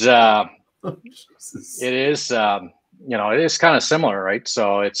could, it is, you know, it is kind of similar, right?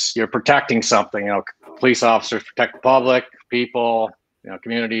 So you're protecting something, you know, police officers protect the public, people, you know,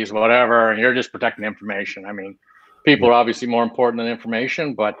 communities, whatever, and you're just protecting information. I mean, people are obviously more important than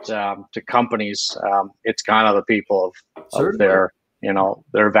information, but to companies, it's kind of the people of their, you know,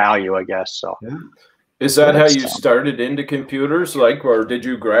 their value, I guess. So, is that how you started into computers, like, or did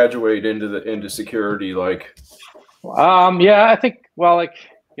you graduate into security, like? Yeah, I think, well, like,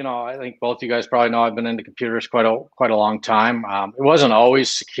 you know, I think both you guys probably know I've been into computers quite a long time. It wasn't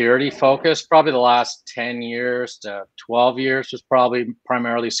always security focused. Probably the last 10 years to 12 years was probably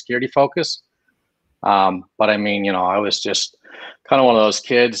primarily security focused. But I mean, you know, I was just kind of one of those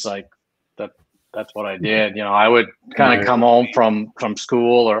kids, like that's what I did. You know, I would kind of come home from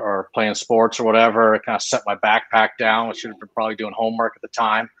school or playing sports or whatever, kind of set my backpack down, which should have been probably doing homework at the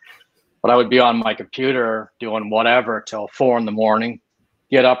time. But I would be on my computer doing whatever till 4 a.m,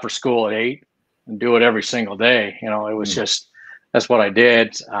 get up for school at 8 and do it every single day. You know, it was just, that's what I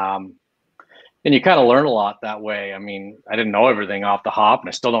did. And you kind of learn a lot that way. I mean, I didn't know everything off the hop, and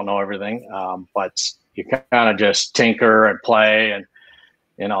I still don't know everything. But you kind of just tinker and play. And,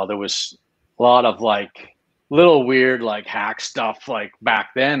 you know, there was a lot of like little weird, like hack stuff like back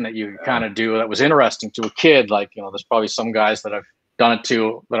then that you kind of do that was interesting to a kid. Like, you know, there's probably some guys that I've done it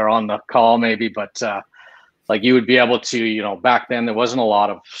to that are on the call maybe, but like you would be able to, you know, back then there wasn't a lot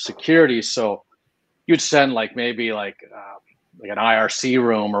of security. So you'd send like maybe like an IRC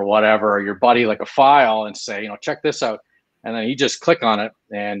room or whatever, or your buddy like a file and say, you know, check this out. And then you just click on it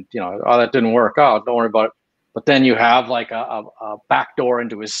and, you know, oh, that didn't work out. Don't worry about it. But then you have like a backdoor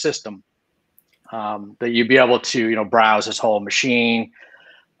into his system that you'd be able to, you know, browse his whole machine,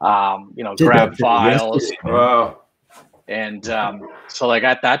 you know, grab files. Wow. And so like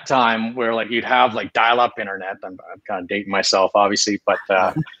at that time where like you'd have like dial-up internet, I'm kind of dating myself obviously, but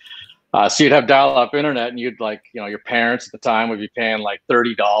so you'd have dial-up internet and you'd like, you know, your parents at the time would be paying like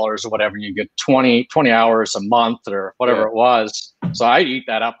 $30 or whatever, and you get 20 hours a month or whatever it was. So I'd eat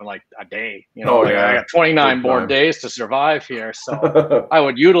that up in like a day, you know, I got 29 more days to survive here. So I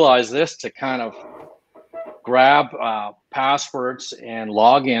would utilize this to kind of grab passwords and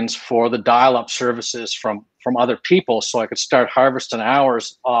logins for the dial-up services from other people, so I could start harvesting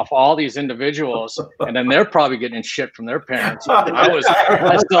hours off all these individuals, and then they're probably getting shit from their parents.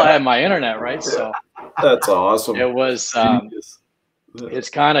 I still had my internet, right? So that's awesome. It was it's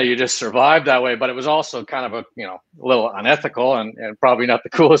kind of, you just survived that way, but it was also kind of a, you know, a little unethical and probably not the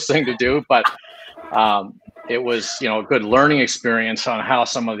coolest thing to do, but it was, you know, a good learning experience on how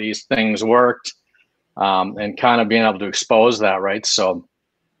some of these things worked, and kind of being able to expose that, right? So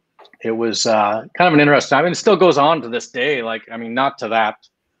it was kind of an interesting, I mean, it still goes on to this day. Like, I mean, not to that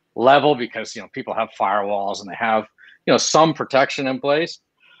level because, you know, people have firewalls and they have, you know, some protection in place.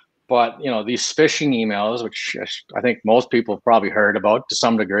 But, you know, these phishing emails, which I think most people have probably heard about to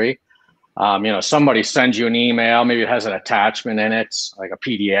some degree, you know, somebody sends you an email, maybe it has an attachment in it, like a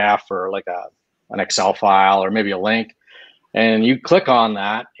PDF or like an Excel file or maybe a link. And you click on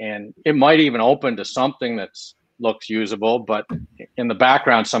that and it might even open to something that's looks usable, but in the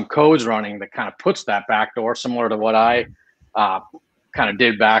background, some code's running that kind of puts that backdoor, similar to what I kind of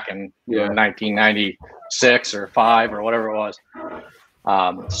did back in 1996 or 5 or whatever it was.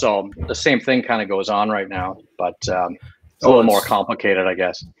 So the same thing kind of goes on right now, but it's a little more complicated, I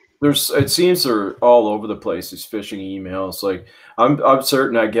guess. It seems they're all over the place, these phishing emails. Like I'm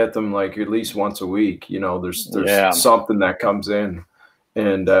certain I get them like at least once a week. You know, there's something that comes in.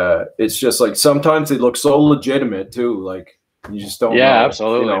 And it's just like sometimes they look so legitimate too. Like you just don't know. Yeah,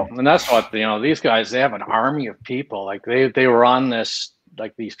 absolutely. You know? And that's what, you know, these guys, they have an army of people. Like they were on this,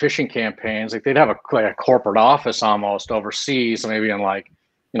 like these phishing campaigns. Like they'd have a corporate office almost overseas, maybe in like,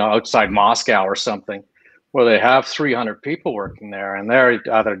 you know, outside Moscow or something, where they have 300 people working there, and they're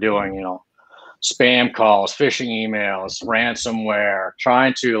either doing, you know, spam calls, phishing emails, ransomware,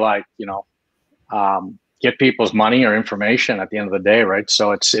 trying to like, you know, get people's money or information at the end of the day, right?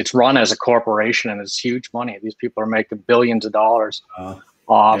 So it's run as a corporation and it's huge money. These people are making billions of dollars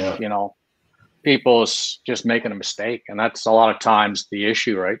off, you know, people's just making a mistake. And that's a lot of times the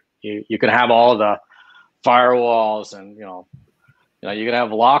issue, right? You can have all the firewalls and, you know, you can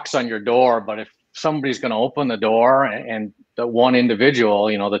have locks on your door, but if somebody's going to open the door and the one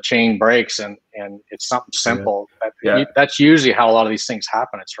individual, you know, the chain breaks and it's something simple, that's usually how a lot of these things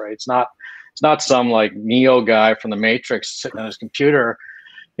happen. It's right. It's not some like Neo guy from the Matrix sitting on his computer,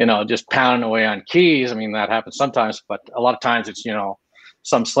 just pounding away on keys. I mean, that happens sometimes, but a lot of times it's,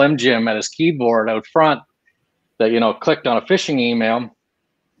 some Slim Jim at his keyboard out front that, clicked on a phishing email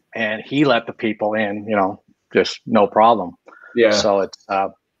and he let the people in, just no problem. Yeah. So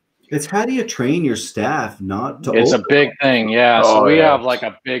it's how do you train your staff not to? It's a big thing. Yeah. So we have like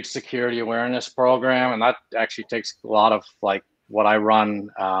a big security awareness program, and that actually takes a lot of like what I run,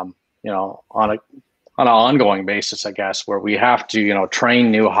 on an ongoing basis, I guess, where we have to,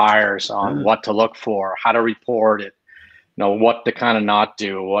 train new hires on what to look for, how to report it, what to kind of not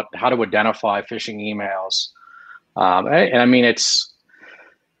do, how to identify phishing emails. And I mean, it's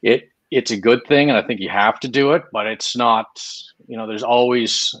a good thing, and I think you have to do it, but it's not, there's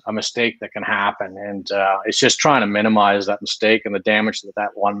always a mistake that can happen, and it's just trying to minimize that mistake and the damage that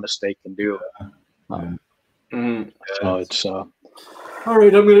one mistake can do. So it's all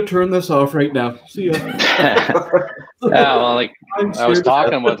right, I'm going to turn this off right now. See ya. Yeah, well, like I was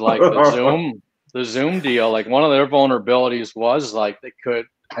talking with like the Zoom deal, like one of their vulnerabilities was like they could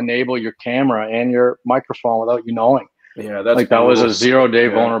enable your camera and your microphone without you knowing. Yeah, that's like that was a 0-day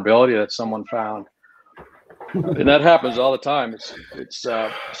vulnerability that someone found. And that happens all the time. It's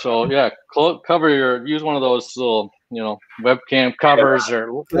so yeah, use one of those little, webcam covers,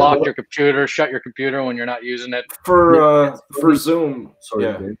 or lock your computer, shut your computer when you're not using it. For Zoom. Sorry,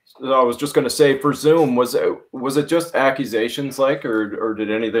 yeah. I was just going to say, for Zoom, was it just accusations, like, or did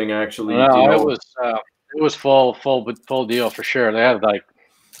anything actually? No, it was full deal for sure. They had like,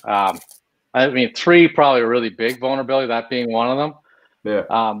 I mean, 3 probably really big vulnerability, that being one of them. Yeah.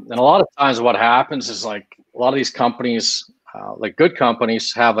 And a lot of times what happens is like a lot of these companies, like good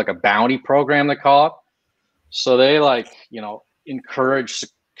companies, have like a bounty program, they call it. So they like, encourage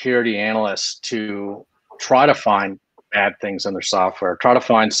security analysts to try to find bad things in their software, try to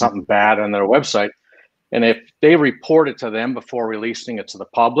find something bad on their website. And if they report it to them before releasing it to the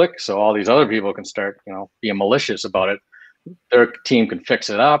public, so all these other people can start, being malicious about it, their team can fix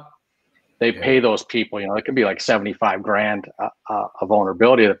it up. They pay those people, it could be like $75,000 a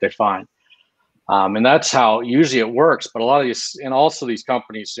vulnerability that they find. And that's how usually it works. But a lot of these, and also these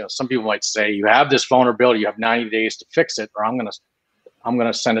companies, some people might say, you have this vulnerability, you have 90 days to fix it, or I'm gonna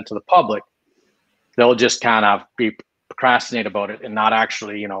send it to the public. They'll just kind of be procrastinate about it and not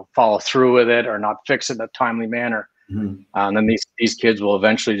actually, follow through with it or not fix it in a timely manner. And then these kids will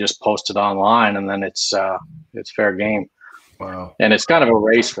eventually just post it online, and then it's fair game. Wow. And it's kind of a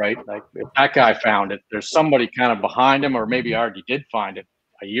race, right? Like if that guy found it, there's somebody kind of behind him, or maybe already did find it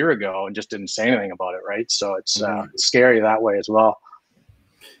a year ago and just didn't say anything about it, right? So it's scary that way as well.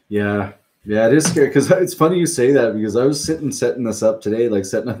 Yeah, it is scary, because it's funny you say that, because I was setting this up today, like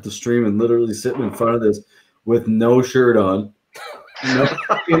setting up the stream, and literally sitting in front of this with no shirt on,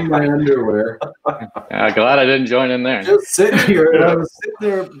 in my underwear. Yeah, glad I didn't join in there. Just sitting here, and I was sitting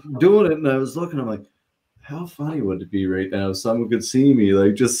there doing it, and I was looking, I'm like, how funny would it be right now if someone could see me,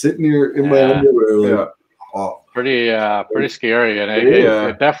 like, just sitting here in my underwear, like, pretty scary, and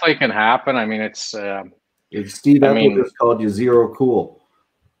it definitely can happen. I mean, it's Steve Apple just called you Zero Cool.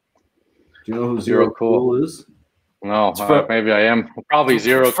 Do you know who Zero Cool is? No, maybe I am probably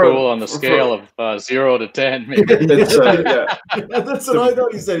Zero Cool on the scale of 0 to 10. Maybe. That's what I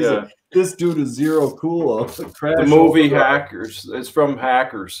thought he said. He said, this dude is Zero Cool. The movie Hackers. It's from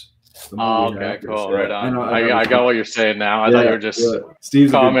Hackers. Oh, okay, Hackers. Cool. Right on. I got what you're saying now. I thought you were just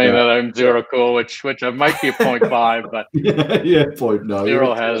commenting that I'm Zero Cool, which I might be a 0.5, but 0.9.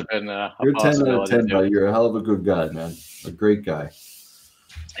 0 has been you're 10 out of 10, buddy. You're a hell of a good guy, man. A great guy.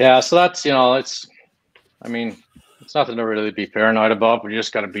 Yeah, so that's it's nothing to really be paranoid about. We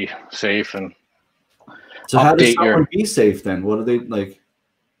just got to be safe and. So how does someone be safe then? What do they like?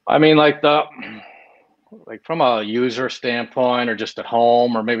 I mean, like from a user standpoint, or just at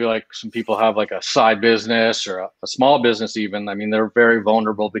home, or maybe like some people have like a side business or a small business even. I mean, they're very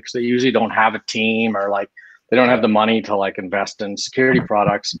vulnerable because they usually don't have a team, or like they don't have the money to like invest in security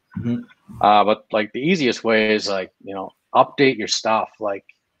products. But like the easiest way is like, update your stuff, like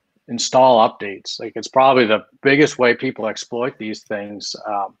install updates. Like it's probably the biggest way people exploit these things.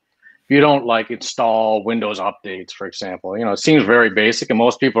 If you don't like install Windows updates, for example, it seems very basic, and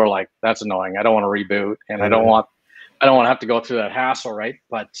most people are like, that's annoying. I don't want to reboot, and I don't want to have to go through that hassle, right?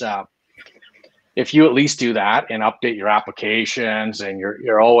 But if you at least do that and update your applications and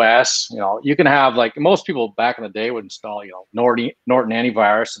your OS, you can have, like, most people back in the day would install, Norton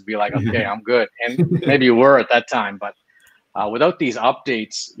antivirus and be like, okay, I'm good. And maybe you were at that time, but without these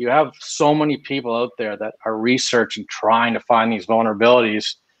updates, you have so many people out there that are researching, trying to find these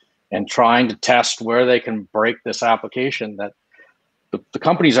vulnerabilities and trying to test where they can break this application, that the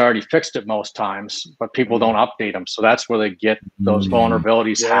company's already fixed it most times, but people don't update them. So that's where they get those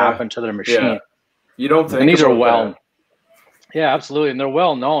vulnerabilities happen to their machine. Yeah. You don't think, and these are that. Yeah, absolutely. And they're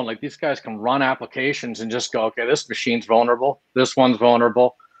well known. Like these guys can run applications and just go, okay, this machine's vulnerable. This one's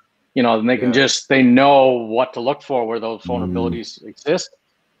vulnerable. You know, and they can they know what to look for where those vulnerabilities exist.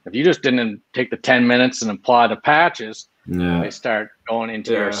 If you just didn't take the 10 minutes and apply the patches, they start going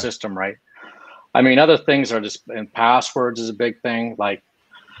into your system, right? I mean, other things are just, and passwords is a big thing. Like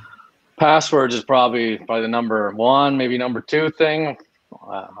passwords is probably the number one, maybe number two thing.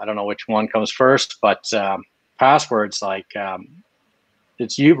 I don't know which one comes first, but passwords, like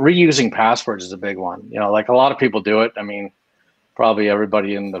it's reusing passwords is a big one. You know, like a lot of people do it. I mean, probably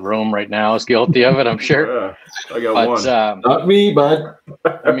everybody in the room right now is guilty of it, I'm sure. Yeah, I got one. Not me, bud.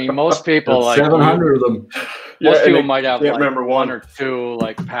 I mean, most people like 700 of them. Most people might have like one or two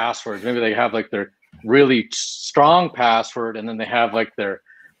like passwords. Maybe they have like their really strong password, and then they have like their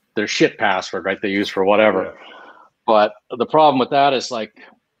shit password, right? They use for whatever. Yeah. But the problem with that is like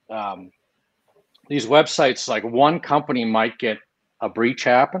these websites, like one company might get a breach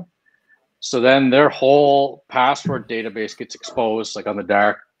happen. So then their whole password database gets exposed, like on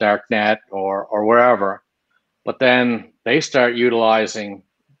the dark net or wherever. But then they start utilizing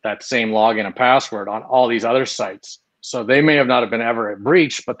that same login and password on all these other sites. So they may have not have been ever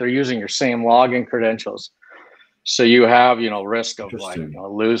breached, but they're using your same login credentials. So you have, risk of like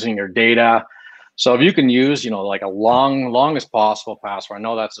losing your data. So if you can use, like a longest possible password, I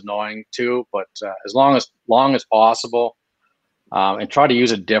know that's annoying too, but as long as possible, and try to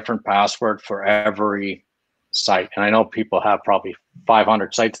use a different password for every site. And I know people have probably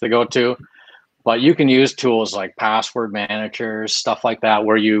 500 sites to go to, but you can use tools like password managers, stuff like that,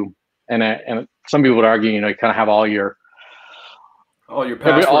 where you, and some people would argue, you kind of have all your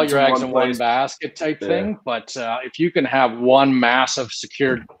eggs in one basket type thing. But if you can have one massive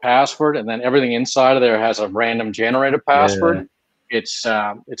secured password and then everything inside of there has a random generated password, it's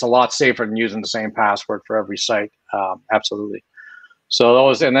a lot safer than using the same password for every site. Absolutely. So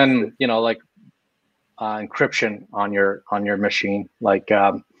those, and then like encryption on your machine, like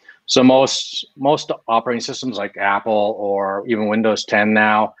so most operating systems like Apple or even Windows 10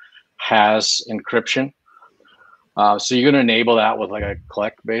 now has encryption. So you're going to enable that with like a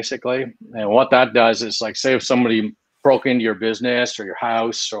click, basically. And what that does is, like, say if somebody broke into your business or your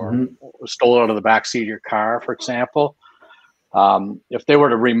house or stole it out of the backseat of your car, for example, if they were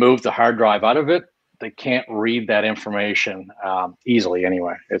to remove the hard drive out of it, they can't read that information easily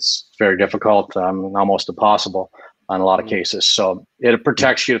anyway. It's very difficult, almost impossible on a lot of cases. So it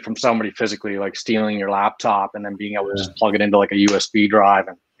protects you from somebody physically like stealing your laptop and then being able to just plug it into like a USB drive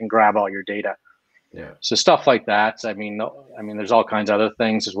and grab all your data. Yeah. So stuff like that. I mean, there's all kinds of other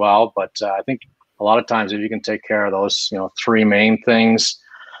things as well, but I think a lot of times if you can take care of those, three main things,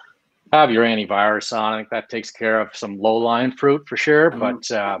 have your antivirus on. I think that takes care of some low-lying fruit for sure, but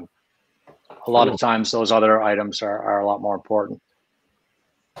a lot of times those other items are a lot more important.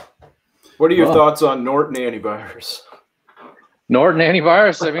 What are your thoughts on Norton antivirus? Norton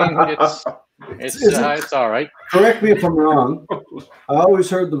antivirus, I mean, it's all right. Correct me if I'm wrong. I always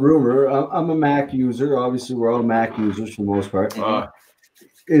heard the rumor. I'm a Mac user. Obviously, we're all Mac users for the most part.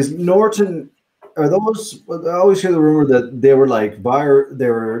 Is Norton? Are those? I always hear the rumor that they were like virus. They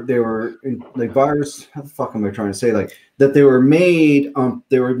were like virus. How the fuck am I trying to say? Like that they were made.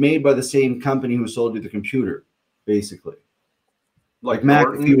 They were made by the same company who sold you the computer, basically. Like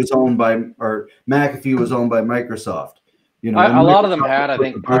McAfee was owned by Microsoft. A lot of them had, I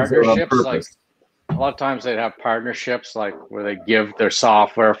think, partnerships. Like a lot of times they'd have partnerships, like where they give their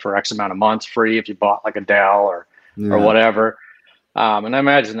software for X amount of months free if you bought like a Dell or whatever. And I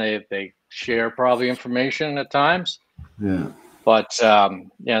imagine they share probably information at times. Yeah. But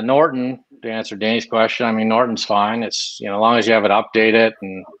Norton, to answer Danny's question, I mean, Norton's fine. It's, as long as you have it updated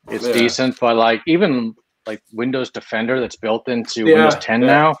and it's decent. But like even like Windows Defender that's built into Windows 10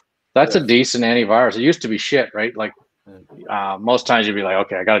 now, that's a decent antivirus. It used to be shit, right? Like most times you'd be like,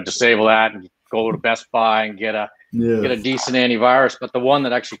 okay, I got to disable that and go to Best Buy and get a decent antivirus. But the one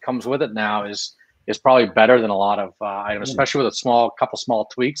that actually comes with it now is probably better than a lot of items, especially with a couple small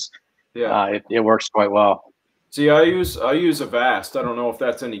tweaks. Yeah, it works quite well. See, I use Avast. I don't know if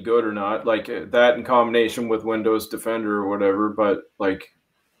that's any good or not. Like that in combination with Windows Defender or whatever. But like,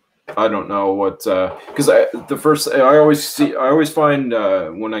 I don't know what because I always find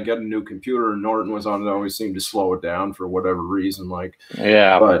when I get a new computer and Norton was on it, I always seem to slow it down for whatever reason. Like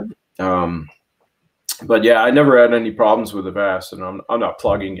but yeah, I never had any problems with Avast, and I'm not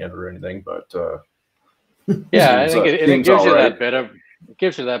plugging it or anything. But I think it gives you that bit of it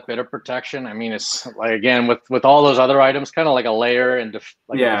gives you that bit of protection. I mean, it's like, again, with all those other items, kind of like a layer and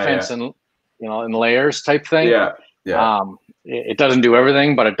defense and, you know, in layers type thing. It doesn't do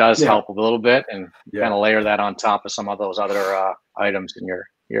everything, but it does help a little bit, and kind of layer that on top of some of those other items in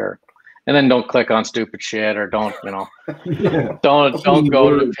your. And then don't click on stupid shit, or don't, you know, don't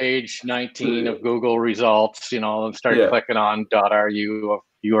go to page 19 of Google results, you know, and start clicking on .ru of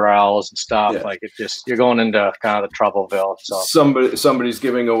URLs and stuff. Like, it just, you're going into kind of the troubleville. So somebody's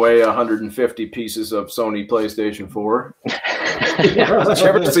giving away 150 pieces of Sony PlayStation 4. Did you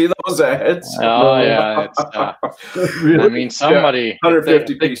ever see those ads? Oh yeah, it's, Really? I mean, somebody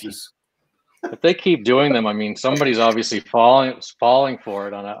 150 pieces. If they keep doing them, I mean, somebody's obviously falling for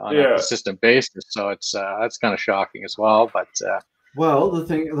it on a consistent basis. So it's that's kind of shocking as well. But well, the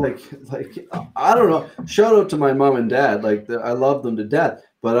thing, like I don't know. Shout out to my mom and dad. Like, I love them to death,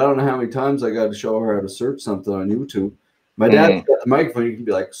 but I don't know how many times I got to show her how to search something on YouTube. My dad's got the microphone. You can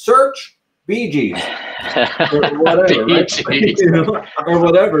be like, search BGs or whatever, right? You know, or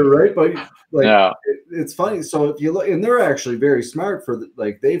whatever, right? But like, it's funny. So if you look, and they're actually very smart for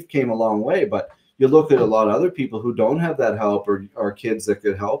like, they've came a long way. But you look at a lot of other people who don't have that help, or kids that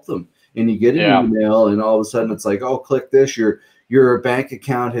could help them, and you get an email, and all of a sudden it's like, oh, click this. Your bank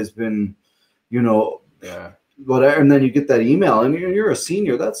account has been, you know, whatever, and then you get that email, and you're a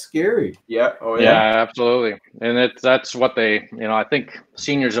senior. That's scary. Yeah. Oh yeah, absolutely. And that's what they, you know, I think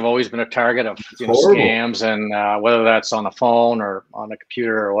seniors have always been a target of, you know, scams, and whether that's on the phone or on a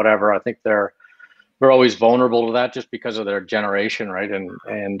computer or whatever. I think they're always vulnerable to that, just because of their generation, right?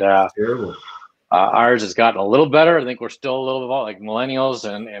 And ours has gotten a little better. I think we're still a little bit like millennials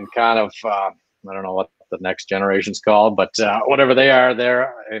and kind of I don't know what the next generation's called, but whatever they are,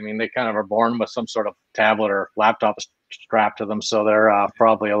 I mean, they kind of are born with some sort of tablet or laptop strapped to them, so they're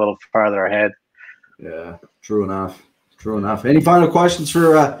probably a little farther ahead. Yeah, true enough. True enough. Any final questions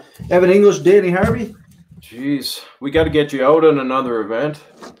for Evan English, Danny Harvey? Jeez, we got to get you out on another event.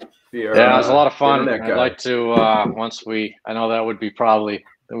 Yeah, it was a lot of fun. I'd like to I know that would be probably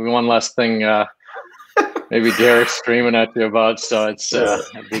one less thing. Maybe Derek's screaming at you about, so it's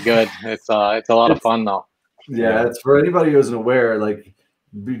it'd be good. It's a lot of fun though. Yeah, it's for anybody who isn't aware, like,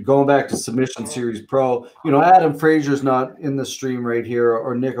 going back to Submission Series Pro, you know, Adam Frazier's not in the stream right here,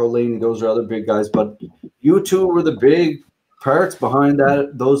 or Nick O'Laney, those are other big guys, but you two were the big parts behind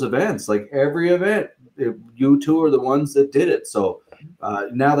those events. Like, every event, you two are the ones that did it. So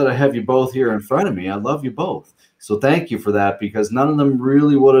now that I have you both here in front of me, I love you both. So thank you for that, because none of them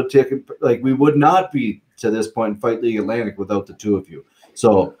really would have taken, like, we would not be to this point in Fight League Atlantic without the two of you.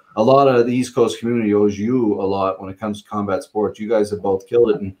 So a lot of the East Coast community owes you a lot when it comes to combat sports. You guys have both killed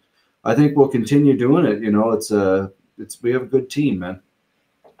it, and I think we'll continue doing it. You know, we have a good team, man.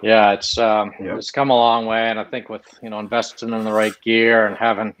 Yeah, it's come a long way, and I think with, you know, investing in the right gear and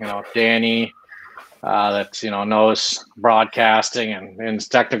having, you know, Danny that, you know, knows broadcasting and is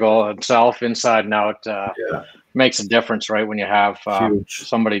technical himself inside and out, makes a difference, right, when you have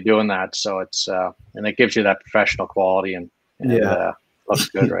somebody doing that. So it's and it gives you that professional quality, and looks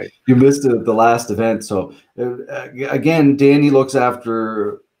good, right? You missed it at the last event. So again, Danny looks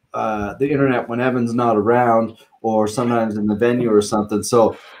after the internet when Evan's not around, or sometimes in the venue or something.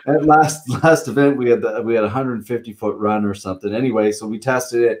 So at last event, we had a 150-foot run or something. Anyway, so we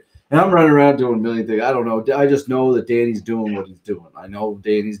tested it, and I'm running around doing a million things. I don't know. I just know that Danny's doing what he's doing. I know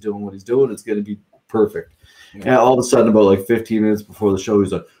Danny's doing what he's doing. It's going to be perfect. And all of a sudden, about like 15 minutes before the show,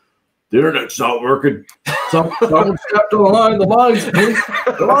 he's like, the internet's not working. Someone stepped on the line. The line's pink.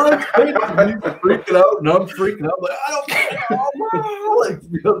 The line's pink. And he's freaking out, and I'm freaking out. Like, I don't care. Like,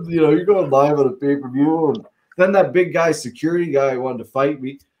 you know, you're going live on a pay-per-view. And then that big guy, security guy, wanted to fight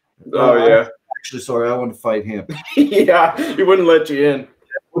me. Actually, sorry, I wanted to fight him. Yeah, he wouldn't let you in.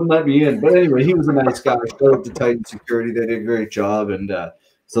 Wouldn't let me in. But anyway, he was a nice guy. Shout out to Titan Security. They did a great job. And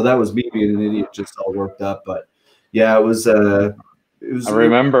so that was me being an idiot, just all worked up. But yeah, it was. I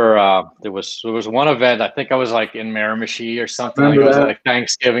remember there was one event. I think I was like in Miramichi or something. Like it was like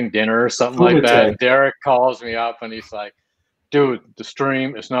Thanksgiving dinner or something like that. And Derek calls me up and he's like, dude, the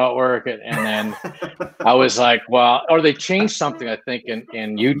stream is not working. And then I was like, well, or they changed something, I think, in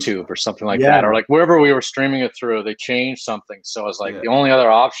YouTube or something like that, or like wherever we were streaming it through, they changed something. So I was like, the only other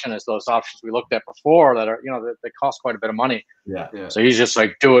option is those options we looked at before that are, you know, they cost quite a bit of money. So he's just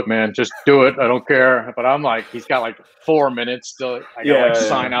like, do it, man, just do it. I don't care. But I'm like, he's got like 4 minutes still. I gotta like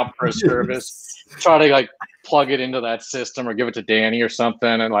sign up for a service, try to like plug it into that system or give it to Danny or something,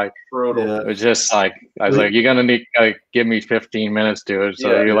 and like it was just like, I was like, you're gonna need give me 15 minutes, dude.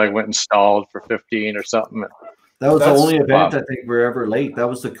 So you like went and stalled for 15 or something. That was the only event I think we're ever late. That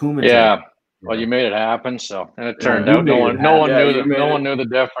was the Kuma. Well, you made it happen, so, and it turned out no one knew the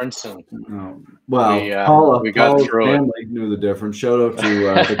difference, and we got Paul's through family knew the difference. Shout out to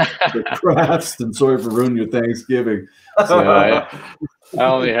the Crafts, and sorry for ruining your Thanksgiving. So, I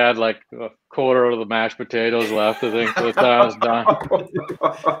only had like a quarter of the mashed potatoes left, I think, by the time I was done.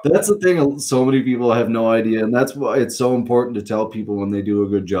 That's the thing. So many people have no idea, and that's why it's so important to tell people when they do a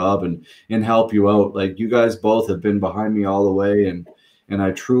good job and help you out. Like, you guys both have been behind me all the way, and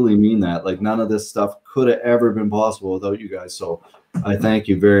I truly mean that. Like, none of this stuff could have ever been possible without you guys. So I thank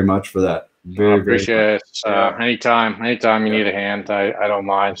you very much for that. I appreciate it. Anytime you need a hand, I don't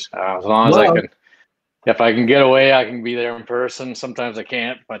mind. As long as I can. If I can get away, I can be there in person. Sometimes I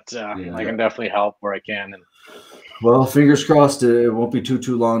can't, but I can definitely help where I can. And well, fingers crossed. It won't be too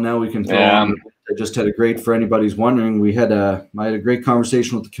long now. We can throw on. I just had for anybody's wondering, I had a great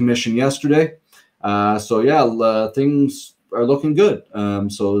conversation with the commission yesterday. Things are looking good.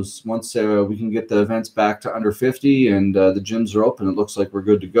 So once we can get the events back to under 50 and the gyms are open, it looks like we're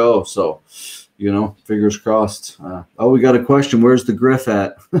good to go. So, fingers crossed. We got a question. Where's the Griff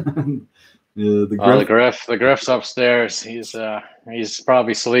at? The Griff's upstairs. He's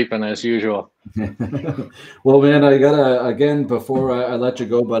probably sleeping as usual. Well, man, I gotta, again, before I let you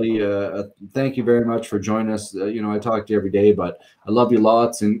go, buddy, thank you very much for joining us. I talk to you every day, but I love you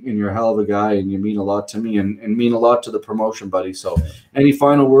lots, and you're a hell of a guy, and you mean a lot to me, and mean a lot to the promotion, buddy. So any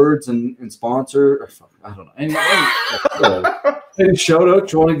final words and sponsor, I don't know, any shout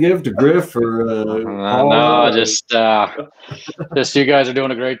out you want to give to Griff or no, just you guys are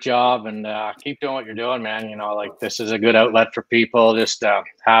doing a great job, and keep doing what you're doing, man. Like, this is a good outlet for people. Just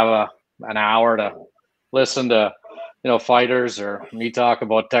have an hour to listen to fighters or me talk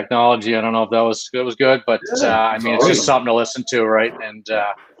about technology. I don't know if it was good, but it's just something to listen to, right? And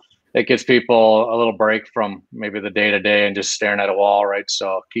it gives people a little break from maybe the day-to-day and just staring at a wall, right?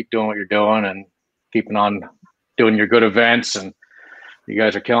 So keep doing what you're doing and keeping on doing your good events, and you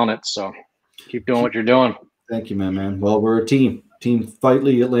guys are killing it. So keep doing what you're doing. Thank you, man. Well, we're a team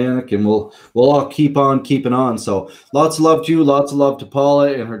Fightly Atlantic, and we'll all keep on keeping on. So lots of love to you, lots of love to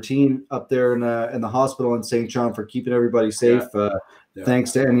Paula and her team up there in the hospital in St. John for keeping everybody safe.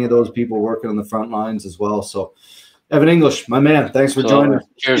 Thanks to any of those people working on the front lines as well. So Evan English, my man, thanks for joining us.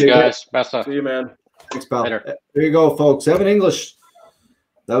 Cheers, guys. Best of. See you, man. Thanks, pal. Later. There you go, folks. Evan English.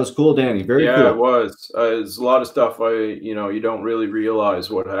 That was cool, Danny. Very cool. Yeah, it was. There's a lot of stuff you don't really realize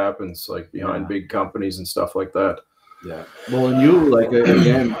what happens like behind big companies and stuff like that. Yeah. Well, and you, like,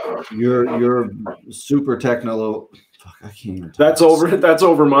 again, you're super technical. Fuck, I can't even. That's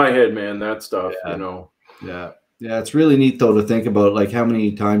over my head, man. That stuff, Yeah. Yeah. It's really neat though to think about, like, how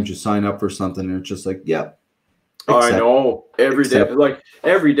many times you sign up for something and it's just like, yeah. I know. Every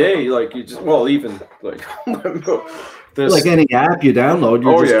day, like you just, well, even like like any app you download,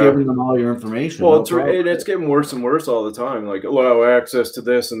 you're just giving them all your information. Well, it's getting worse and worse all the time. Like, allow access to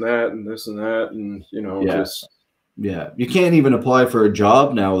this and that and this and that, and just. Yeah, you can't even apply for a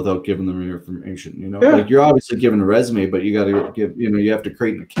job now without giving them your information. Like, you're obviously given a resume, but you got to give. You have to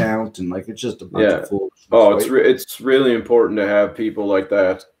create an account, and like, it's just a bunch of foolishness. Oh, it's really important to have people like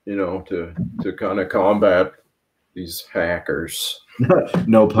that, to kind of combat these hackers.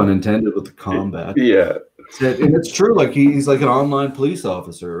 No pun intended with the combat. Yeah, and it's true. Like, he's like an online police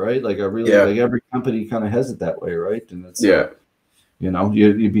officer, right? Like, like every company kind of has it that way, right? And it's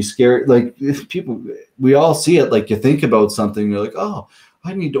you'd be scared. Like, if people, we all see it. Like, you think about something, you're like, oh,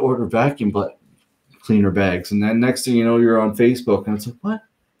 I need to order vacuum cleaner bags, and then next thing you know, you're on Facebook, and it's like, what?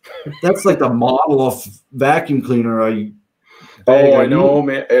 That's like the model of vacuum cleaner. I know,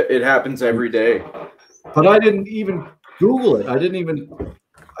 man. It happens every day. But I didn't even Google it.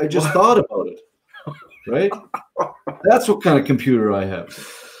 I just thought about it. Right? That's what kind of computer I have.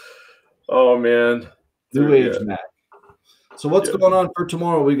 Oh, man. New age Mac. So what's going on for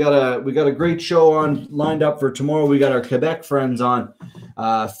tomorrow? We got a great show lined up for tomorrow. We got our Quebec friends on,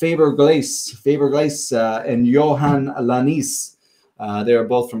 Faber Glace, and Johan Lanis. They are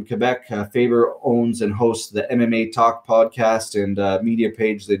both from Quebec. Faber owns and hosts the MMA Talk podcast and media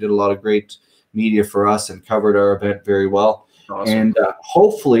page. They did a lot of great media for us and covered our event very well. Awesome. And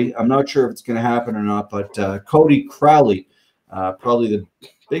hopefully, I'm not sure if it's going to happen or not, but Cody Crowley, probably the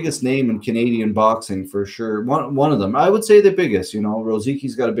biggest name in Canadian boxing for sure. One of them, I would say the biggest.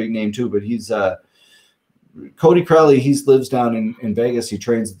 Roziki's got a big name too, but he's Cody Crowley. He lives down in Vegas. He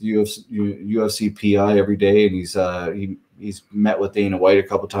trains at the UFC PI every day, and he's met with Dana White a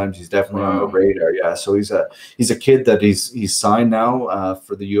couple times. He's definitely on the radar. Yeah, so he's a kid that he's signed now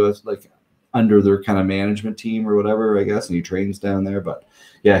for the UFC, like under their kind of management team or whatever, I guess, and he trains down there. But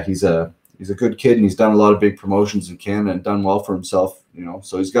yeah, he's he's a good kid, and he's done a lot of big promotions in Canada and done well for himself. You know,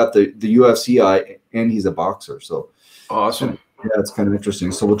 so he's got the UFC eye, and he's a boxer. So awesome. Yeah, it's kind of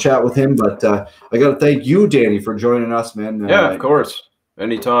interesting. So we'll chat with him. But I got to thank you, Danny, for joining us, man. Yeah, of course.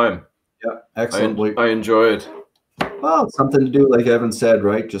 Anytime. Yeah, excellent. I enjoy it. Well, it's something to do, like Evan said,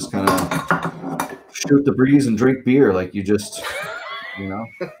 right? Just kind of shoot the breeze and drink beer. Like you just, you know,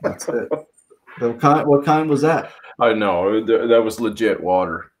 that's it. So what kind was that? I know that was legit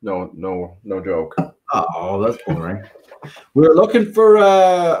water. No joke. Oh, that's boring. We're looking for,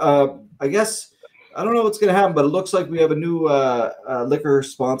 I guess, I don't know what's going to happen, but it looks like we have a new liquor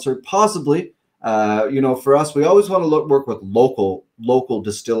sponsor, possibly. You know, for us, we always want to work with local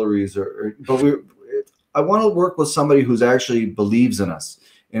distilleries, but I want to work with somebody who's actually believes in us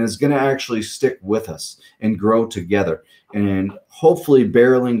and is going to actually stick with us and grow together. And hopefully,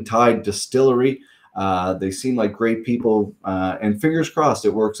 Barreling Tide Distillery. They seem like great people, and fingers crossed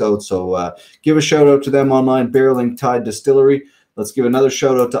it works out. So give a shout out to them online, Barreling Tide Distillery. Let's give another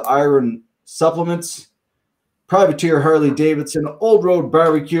shout out to Iron Supplements, Privateer Harley Davidson, Old Road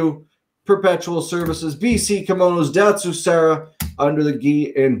Barbecue, Perpetual Services, BC Kimonos, Datsu Sarah, Under the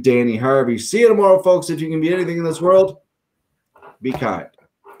Gi, and Danny Harvey. See you tomorrow, folks. If you can be anything in this world, be kind.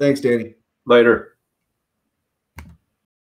 Thanks, Danny. Later.